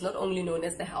Spirit is not only known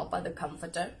as the helper, the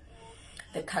comforter,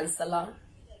 the counselor,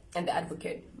 and the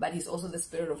advocate, but he's also the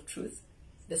spirit of truth,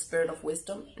 the spirit of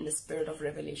wisdom, and the spirit of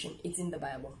revelation. It's in the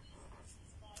Bible.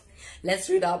 Let's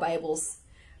read our Bibles.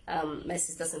 My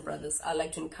sisters and brothers, I'd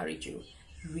like to encourage you,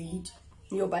 read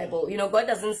your Bible. God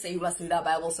doesn't say we must read our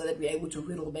Bible so that we're able to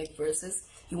riddle back verses.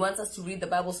 He wants us to read the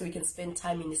Bible so we can spend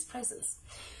time in his presence.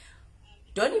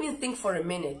 Don't even think for a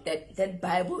minute that that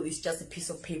Bible is just a piece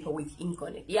of paper with ink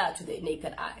on it. Yeah, to the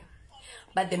naked eye.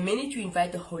 But the minute you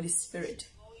invite the Holy Spirit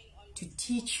to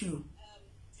teach you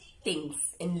things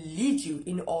and lead you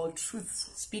in all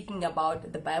truths, speaking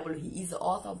about the Bible, he is the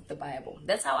author of the Bible.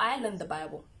 That's how I learned the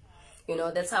Bible.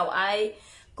 That's how I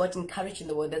got encouraged in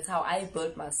the word. That's how I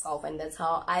built myself, and that's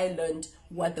how I learned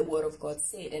what the word of God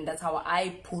said. And that's how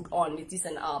I put on, it is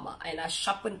an armor, and I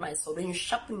sharpened my sword. When you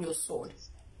sharpen your sword,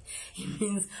 It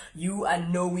means you are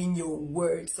knowing your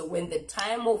word. So when the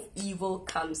time of evil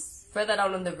comes, further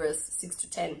down on the verse 6 to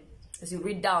 10, as you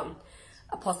read down,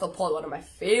 Apostle Paul, one of my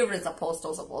favorite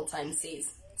apostles of all time,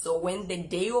 says, so when the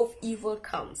day of evil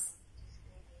comes,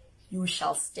 you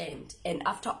shall stand. And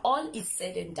after all is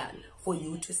said and done, for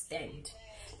you to stand.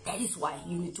 That is why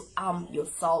you need to arm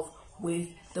yourself with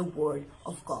the word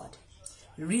of God.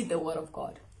 Read the word of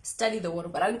God. Study the word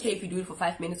of God. I don't care if you do it for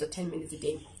 5 minutes or 10 minutes a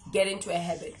day. Get into a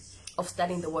habit of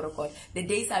studying the word of God. The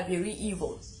days are very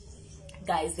evil.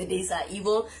 Guys, the days are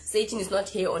evil. Satan is not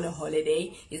here on a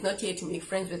holiday. He's not here to make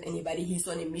friends with anybody. He's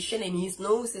on a mission and he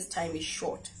knows his time is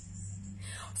short.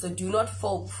 So do not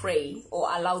fall prey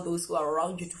or allow those who are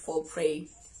around you to fall prey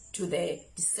to the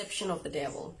deception of the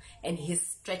devil and his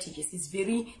strategies. He's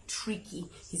very tricky.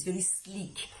 He's very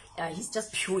sleek. He's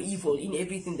just pure evil in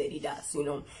everything that he does, you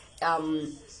know.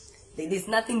 There's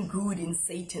nothing good in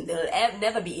Satan. There'll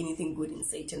never be anything good in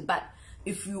Satan. But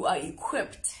if you are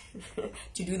equipped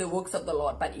to do the works of the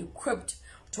Lord, but equipped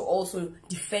to also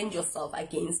defend yourself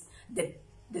against the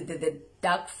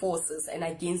dark forces and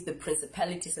against the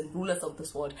principalities and rulers of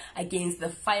this world, against the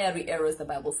fiery arrows, the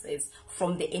Bible says,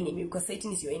 from the enemy, because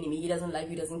Satan is your enemy. He doesn't like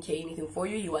you, doesn't care anything for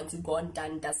you. He wants you gone,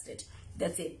 done, dusted.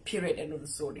 That's it, period, end of the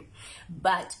story.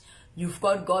 But you've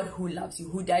got God who loves you,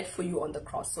 who died for you on the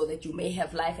cross so that you may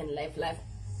have life and life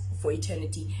for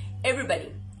eternity.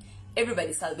 Everybody,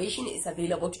 salvation is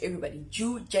available to everybody.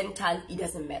 Jew, Gentile, it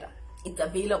doesn't matter. It's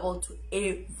available to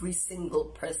every single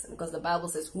person, because the Bible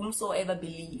says, whomsoever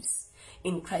believes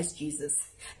in Christ Jesus,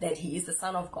 that he is the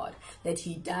Son of God, that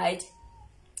he died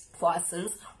for our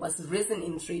sins, was risen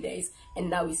in 3 days, and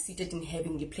now is seated in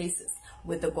heavenly places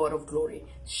with the God of glory,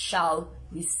 shall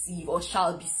receive or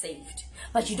shall be saved.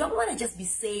 But you don't want to just be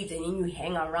saved and then you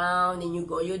hang around and you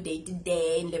go your day to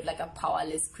day and live like a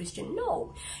powerless Christian.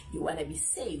 No, you want to be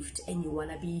saved and you want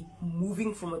to be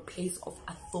moving from a place of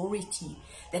authority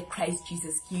that Christ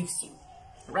Jesus gives you,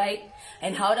 right?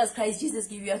 And how does Christ Jesus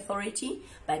give you authority?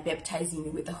 By baptizing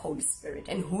you with the Holy Spirit.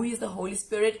 And who is the Holy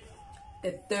Spirit?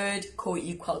 The third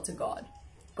co-equal to God.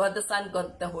 God the Son,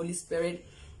 God the Holy Spirit,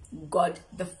 God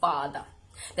the Father.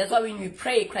 That's why when we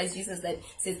pray, Christ Jesus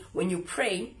says, when you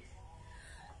pray,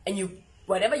 and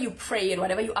whatever you pray and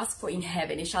whatever you ask for in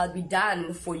heaven, it shall be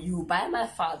done for you by my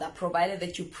Father, provided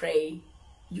that you pray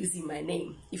using my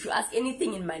name. If you ask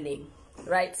anything in my name,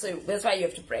 right? So that's why you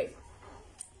have to pray.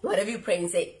 Whatever you pray, and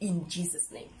say in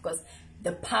Jesus' name, because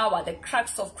the power, the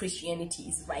crux of Christianity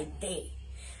is right there.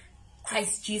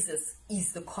 Christ Jesus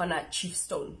is the corner chief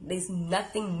stone. There's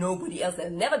nothing, nobody else.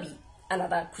 There'll never be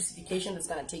another crucifixion that's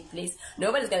going to take place.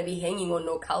 Nobody's going to be hanging on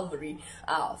no Calvary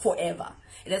forever.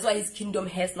 That's why his kingdom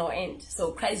has no end.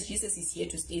 So Christ Jesus is here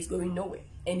to stay. He's going nowhere.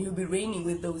 And he'll be reigning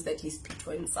with those that he's picked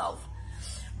for himself.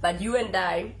 But you and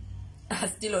I are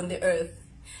still on the earth.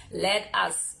 Let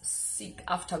us seek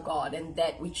after God and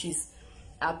that which is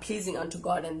pleasing unto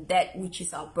God and that which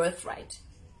is our birthright.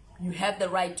 You have the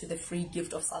right to the free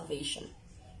gift of salvation.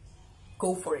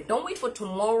 Go for it. Don't wait for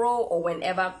tomorrow or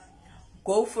whenever.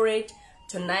 Go for it.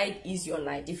 Tonight is your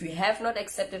night. If you have not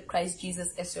accepted Christ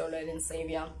Jesus as your Lord and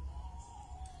Savior,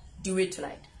 do it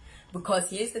tonight. Because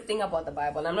here's the thing about the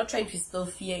Bible. I'm not trying to instill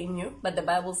fear in you, but the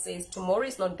Bible says tomorrow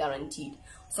is not guaranteed.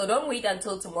 So don't wait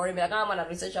until tomorrow and be like, oh, I'm going to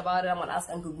research about it. I'm going to ask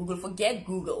Uncle Google. Forget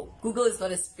Google. Google is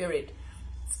not a spirit.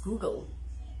 It's Google.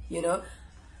 You know?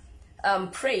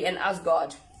 Pray and ask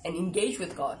God and engage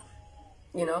with God.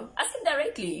 You know? Ask him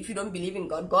directly if you don't believe in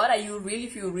God. God, are you real?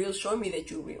 If you're real, show me that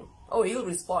you're real. Oh, he'll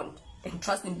respond. And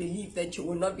trust and believe that you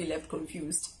will not be left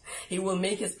confused. He will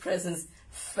make his presence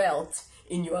felt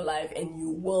in your life and you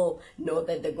will know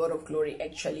that the God of glory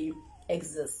actually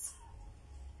exists.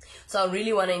 So I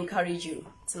really want to encourage you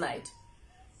tonight.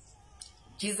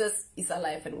 Jesus is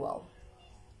alive and well.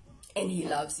 And he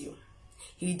loves you.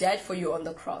 He died for you on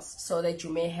the cross so that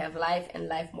you may have life and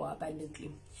life more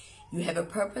abundantly. You have a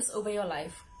purpose over your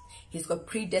life. He's got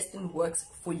predestined works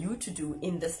for you to do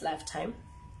in this lifetime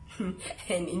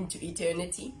and into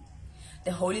eternity.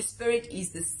 The Holy Spirit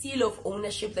is the seal of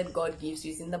ownership that God gives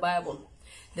you. It's in the Bible.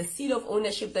 The seal of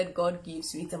ownership that God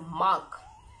gives you, it's a mark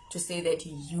to say that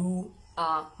you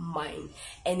are mine.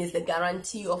 And it's the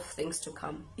guarantee of things to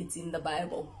come. It's in the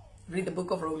Bible. Read the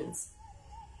book of Romans.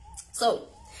 So,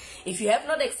 if you have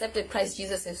not accepted Christ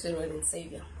Jesus as your Lord and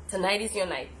Savior, tonight is your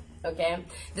night. Okay,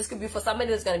 this could be for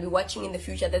somebody that's going to be watching in the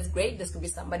future. That's great. This could be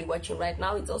somebody watching right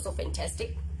now. It's also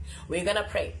fantastic. We're going to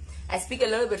pray. I speak a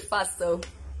little bit fast, so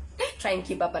try and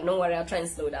keep up, but don't worry, I'll try and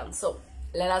slow down. So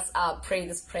let us pray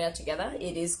this prayer together.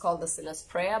 It is called the sinner's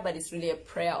prayer, but it's really a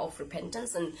prayer of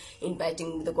repentance and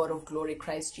inviting the God of glory,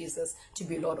 Christ Jesus, to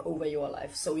be Lord over your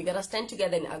life. So we gotta stand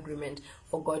together in agreement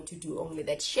for God to do only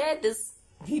that. Share this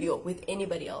video with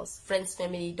anybody else, friends,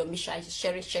 family. Don't be shy. Just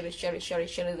share it, share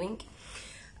the link.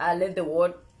 Let the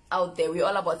word out there. We're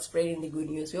all about spreading the good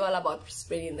news. We're all about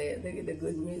spreading the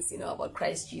good news, you know, about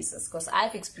Christ Jesus, because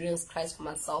I've experienced Christ for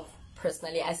myself.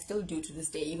 Personally, I still do to this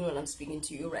day, even when I'm speaking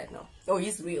to you right now. Oh,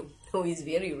 he's real. Oh, he's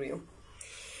very real.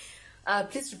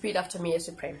 Please repeat after me as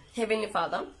we pray. Heavenly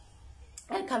Father,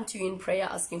 I come to you in prayer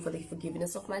asking for the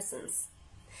forgiveness of my sins.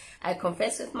 I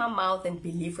confess with my mouth and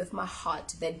believe with my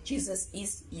heart that Jesus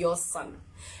is your Son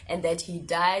and that he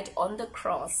died on the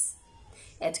cross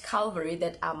at Calvary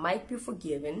that I might be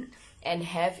forgiven and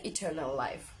have eternal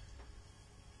life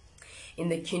in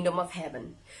the kingdom of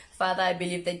heaven. Father, I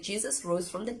believe that Jesus rose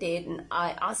from the dead, and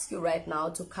I ask you right now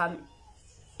to come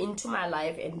into my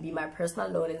life and be my personal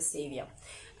Lord and Savior.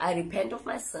 I repent of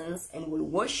my sins and will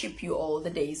worship you all the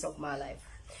days of my life.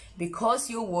 Because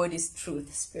your word is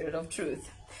truth, Spirit of truth,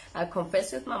 I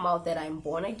confess with my mouth that I am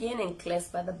born again and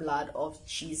cleansed by the blood of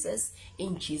Jesus.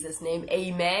 In Jesus' name,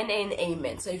 amen and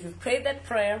amen. So if you prayed that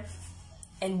prayer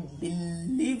and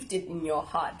believed it in your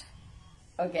heart,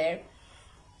 okay,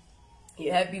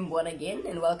 you have been born again,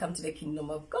 and welcome to the kingdom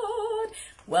of God.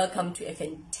 Welcome to a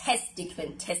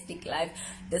fantastic life.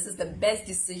 This is the best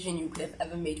decision you could have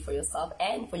ever made for yourself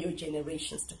and for your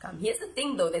generations to come. Here's the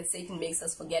thing though that Satan makes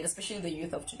us forget, especially the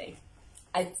youth of today.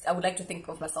 I would like to think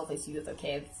of myself as youth,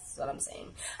 okay? That's what I'm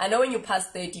saying. I know when you pass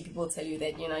 30, people tell you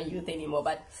that you're not youth anymore,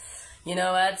 but you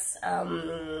know what?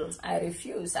 I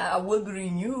refuse. I will be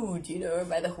renewed, you know,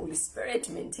 by the Holy Spirit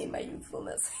to maintain my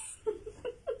youthfulness.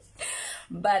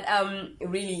 But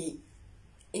really,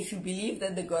 if you believe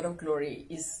that the God of glory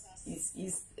is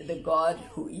the God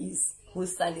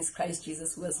whose Son is Christ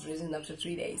Jesus, who was risen after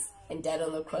 3 days and died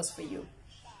on the cross for you,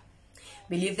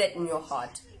 believe that in your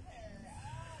heart,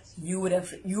 you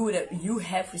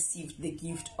have received the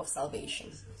gift of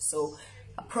salvation. So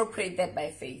appropriate that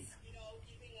by faith.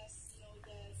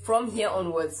 From here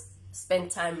onwards,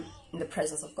 spend time in the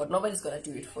presence of God. Nobody's gonna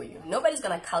do it for you. Nobody's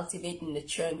gonna cultivate and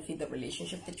nurture and feed the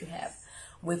relationship that you have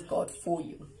with God for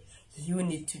you. You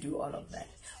need to do all of that.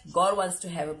 God wants to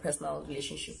have a personal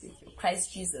relationship with you.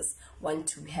 Christ Jesus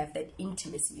wants to have that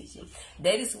intimacy with you.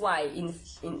 That is why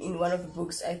in one of the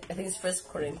books, I think it's 1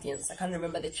 Corinthians, I can't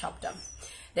remember the chapter.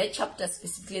 That chapter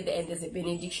specifically at the end, there's a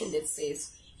benediction that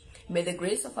says, may the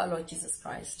grace of our Lord Jesus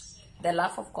Christ, the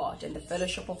love of God, and the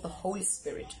fellowship of the Holy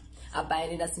Spirit abide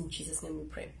in us. In Jesus' name we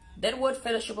pray. That word,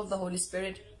 fellowship of the Holy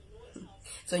Spirit,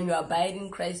 so when you abide in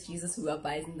Christ Jesus, you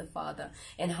abide in the Father.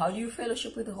 And how do you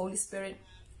fellowship with the Holy Spirit?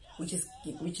 Which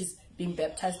is being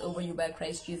baptized over you by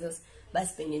Christ Jesus, by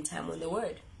spending time on the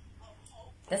Word.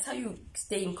 That's how you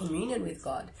stay in communion with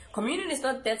God. Communion is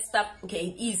not that stuff, okay,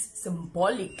 it is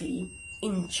symbolically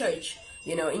in church.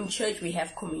 You know, in church we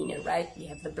have communion, right? We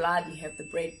have the blood, we have the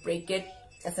bread, break it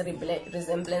as a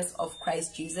resemblance of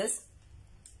Christ Jesus.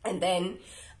 And then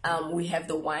we have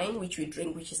the wine which we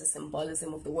drink, which is a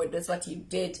symbolism of the word. That's what he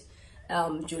did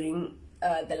during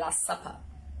the Last Supper.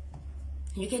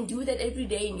 You can do that every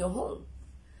day in your home.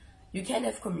 You can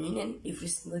have communion every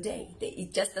single day.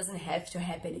 It just doesn't have to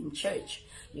happen in church.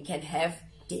 You can have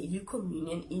daily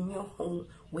communion in your home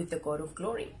with the God of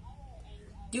glory.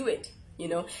 Do it, you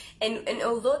know. And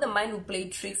although the mind will play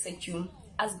tricks at you,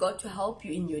 ask God to help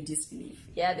you in your disbelief.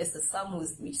 Yeah, there's a psalm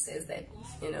which says that,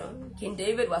 you know, King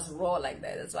David was raw like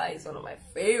that. That's why he's one of my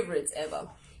favorites ever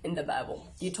in the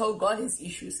Bible. He told God his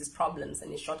issues, his problems,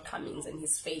 and his shortcomings, and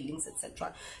his failings,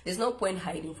 etc. There's no point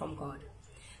hiding from God.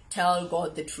 Tell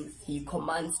God the truth. He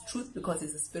commands truth because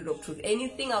he's the Spirit of truth.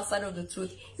 Anything outside of the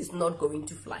truth is not going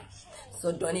to fly.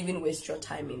 So don't even waste your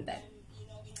time in that.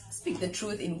 Speak the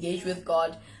truth, engage with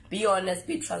God, be honest,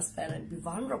 be transparent, be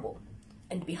vulnerable,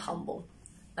 and be humble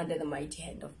under the mighty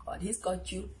hand of God. He's got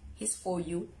you. He's for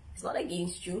you. He's not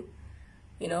against you.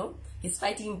 You know, he's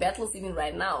fighting battles even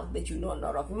right now that you know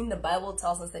not of. I mean, the Bible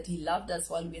tells us that he loved us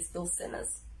while we're still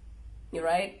sinners. You're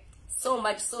right? So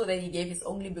much so that he gave his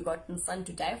only begotten Son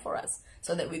to die for us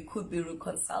so that we could be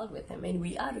reconciled with him. And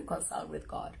we are reconciled with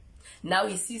God. Now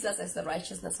he sees us as the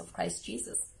righteousness of Christ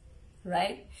Jesus.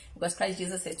 Right? Because Christ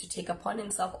Jesus says to take upon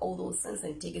himself all those sins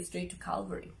and take it straight to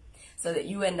Calvary, so that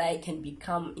you and I can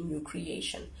become a new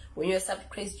creation. When you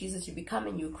accept Christ Jesus, you become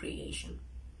a new creation.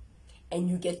 And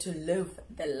you get to live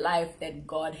the life that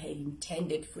God had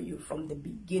intended for you from the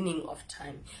beginning of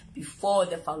time, before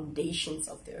the foundations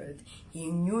of the earth. He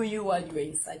knew you while you were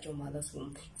inside your mother's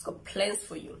womb. He's got plans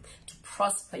for you to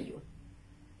prosper you,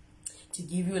 to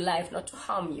give you life, not to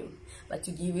harm you, but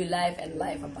to give you life and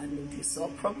life abundantly. So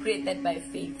appropriate that by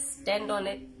faith. Stand on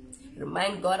it.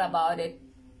 Remind God about it.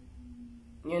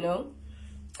 You know,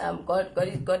 God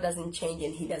doesn't change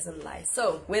and he doesn't lie.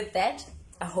 So with that,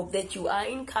 I hope that you are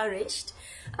encouraged.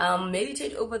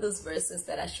 Meditate over those verses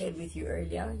that I shared with you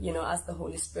earlier. You know, ask the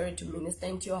Holy Spirit to minister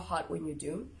into your heart when you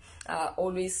do.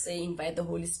 Always say, invite the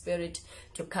Holy Spirit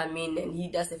to come in, and he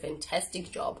does a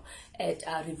fantastic job at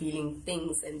revealing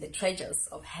things and the treasures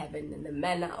of heaven and the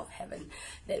manna of heaven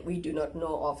that we do not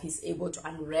know of. He's able to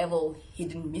unravel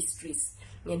hidden mysteries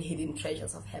and hidden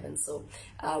treasures of heaven. So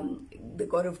the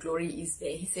God of glory is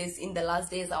there. He says, in the last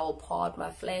days I will pour out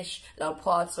my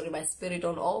my spirit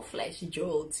on all flesh.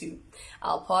 Joel 2.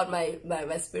 I'll pour out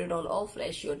my spirit on all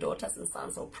flesh. Your daughters and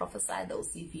sons will prophesy, they'll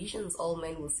see visions, all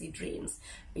men will see dreams.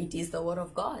 It is the word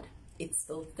of God. It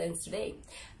still stands today.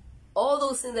 All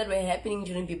those things that were happening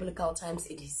during biblical times,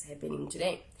 it is happening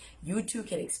today. You too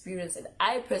can experience it.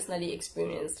 I personally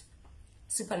experienced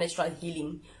supernatural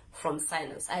healing from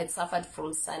sinus. I had suffered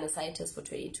from sinusitis for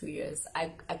 22 years.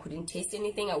 I couldn't taste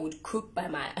anything. I would cook by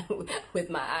with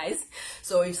my eyes.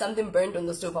 So if something burned on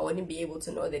the stove, I wouldn't be able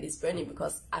to know that it's burning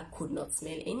because I could not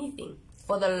smell anything.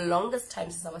 For the longest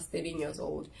time since I was 13 years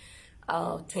old,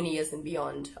 20 years and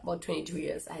beyond, about 22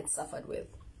 years, I had suffered with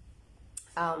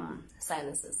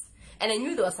sinuses. And I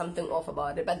knew there was something off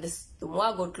about it, but the more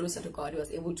I got closer to God, he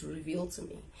was able to reveal to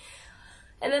me.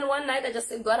 And then one night I just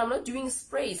said, God, I'm not doing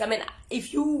sprays. I mean,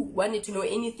 if you wanted to know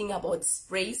anything about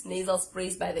sprays, nasal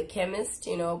sprays by the chemist,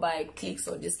 you know, by Clicks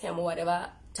or Discam or whatever,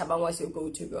 Thabang was your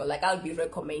go-to girl. Like, I'll be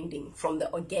recommending from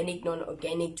the organic,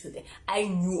 non-organic to the... I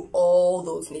knew all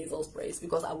those nasal sprays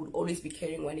because I would always be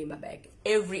carrying one in my bag.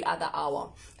 Every other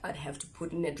hour, I'd have to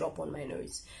put in a drop on my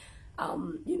nose.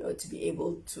 You know, to be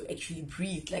able to actually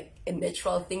breathe, like a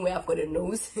natural thing where I've got a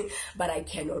nose, but I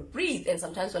cannot breathe. And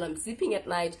sometimes when I'm sleeping at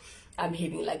night, I'm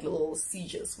having like little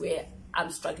seizures where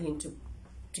I'm struggling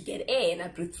to get air, and I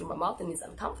breathe through my mouth and it's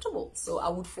uncomfortable. So I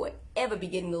would forever be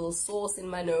getting little sores in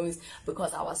my nose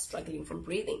because I was struggling from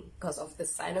breathing because of the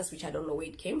sinus, which I don't know where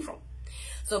it came from.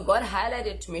 So God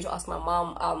highlighted to me to ask my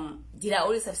mom, did I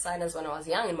always have sinus when I was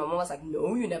young? And my mom was like,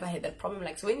 no, you never had that problem.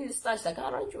 Like, so when did it start? She's like,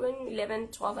 aren't you in 11,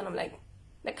 12? And I'm like,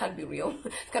 that can't be real.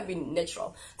 It can't be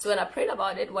natural. So when I prayed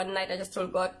about it one night, I just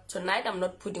told God, tonight I'm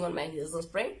not putting on my nasal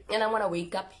spray, and I want to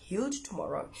wake up healed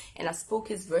tomorrow. And I spoke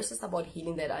his verses about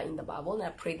healing that are in the Bible, and I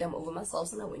prayed them over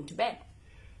myself, and I went to bed.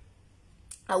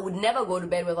 I would never go to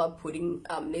bed without putting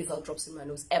nasal drops in my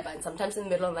nose, ever. And sometimes in the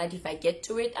middle of the night, if I get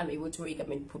to it, I'm able to wake up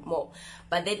and put more.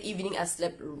 But that evening, I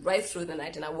slept right through the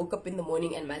night, and I woke up in the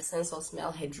morning, and my sense of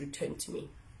smell had returned to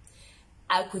me.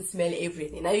 I could smell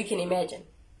everything. Now you can imagine.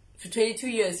 For 22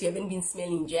 years, you haven't been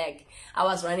smelling jack. I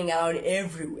was running around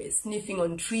everywhere, sniffing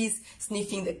on trees,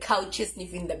 sniffing the couches,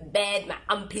 sniffing the bed, my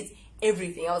armpits,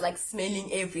 everything. I was like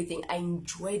smelling everything. I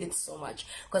enjoyed it so much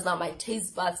because now my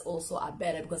taste buds also are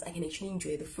better because I can actually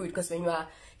enjoy the food. Because when you are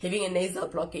having a nasal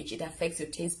blockage, it affects your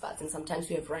taste buds, and sometimes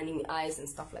you have running eyes and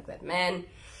stuff like that. Man,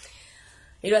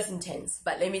 it was intense.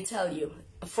 But let me tell you,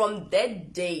 from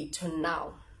that day to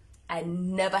now, I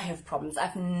never have problems.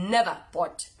 I've never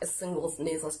bought a single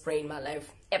nasal spray in my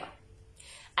life, ever.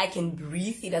 I can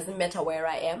breathe. It doesn't matter where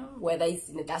I am, whether it's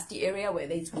in a dusty area,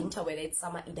 whether it's winter, whether it's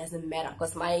summer, it doesn't matter.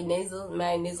 Because my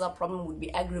nasal problem would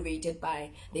be aggravated by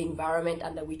the environment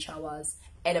under which I was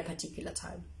at a particular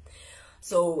time.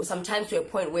 So sometimes to a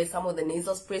point where some of the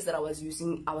nasal sprays that I was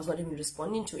using, I was not even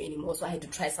responding to anymore. So I had to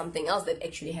try something else that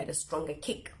actually had a stronger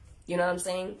kick. You know what I'm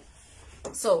saying?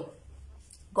 So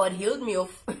God healed me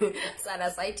of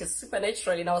sinusitis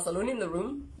supernaturally, and I was alone in the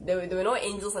room. There were no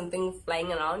angels and things flying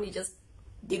around. He just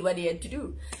did what he had to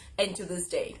do. And to this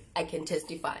day, I can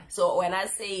testify. So when I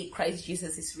say Christ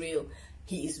Jesus is real,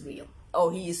 he is real. Oh,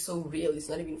 he is so real, it's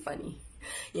not even funny.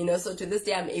 You know, so to this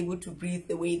day, I'm able to breathe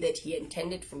the way that he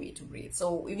intended for me to breathe.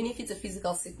 So even if it's a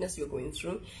physical sickness you're going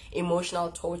through,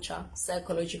 emotional torture,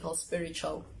 psychological,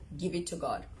 spiritual, give it to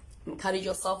God. Encourage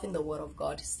yourself in the word of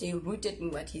God. Stay rooted in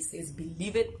what he says.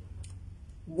 Believe it.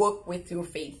 Work with your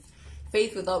faith.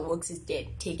 Faith without works is dead.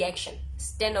 Take action.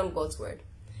 Stand on God's word.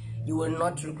 You will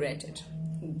not regret it.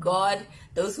 God,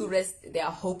 those who rest their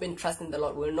hope and trust in the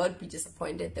Lord will not be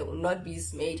disappointed. They will not be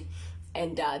dismayed,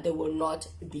 and they will not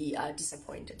be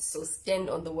disappointed. So stand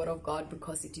on the word of God,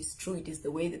 because it is true. It is the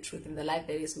way, the truth, and the life.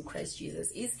 That is who Christ Jesus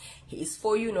is. He is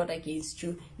for you, not against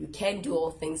you. You can do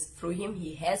all things through him.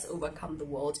 He has overcome the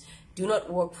world. Do not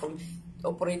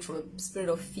operate from a spirit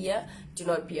of fear. Do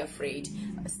not be afraid.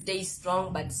 Stay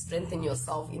strong, but strengthen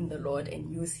yourself in the Lord and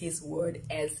use his word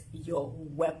as your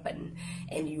weapon,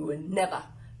 and you will never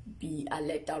be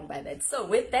let down by that. So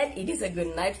with that, it is a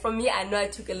good night from me. I know I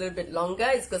took a little bit longer.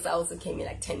 It's because I also came in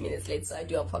like 10 minutes late, so I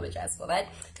do apologize for that.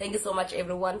 Thank you so much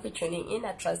everyone for tuning in.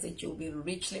 I trust that you'll be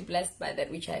richly blessed by that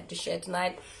which I had to share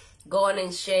tonight. Go on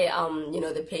and share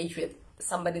the page with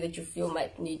somebody that you feel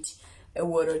might need a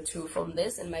word or two from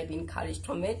this and might be encouraged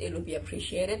from it. It will be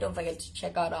appreciated. Don't forget to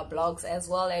check out our blogs as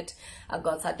well at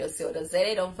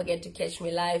godsheart.co.za. Don't forget to catch me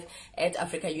live at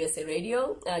Africa USA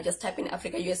Radio. Just type in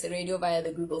Africa USA Radio via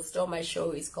the Google Store. My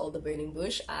show is called The Burning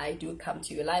Bush. I do come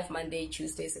to you live Monday,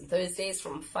 Tuesdays, and Thursdays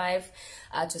from 5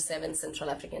 to 7 Central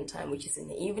African time, which is in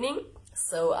the evening.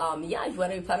 So yeah, if you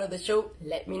want to be part of the show,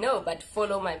 let me know. But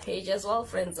follow my page as well,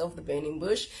 Friends of the Burning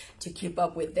Bush, to keep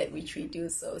up with that which we do.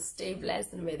 So stay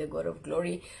blessed, and may the God of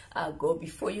glory go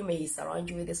before you. May he surround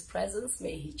you with his presence.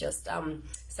 May he just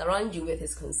surround you with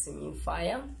his consuming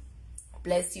fire.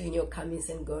 Bless you in your comings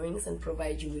and goings, and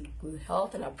provide you with good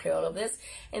health. And I pray all of this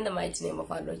in the mighty name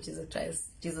of our Lord Jesus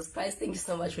Christ. Thank you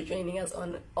so much for joining us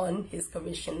on his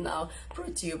commission now,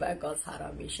 brought to you by God's Heart,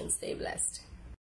 our mission. Stay blessed.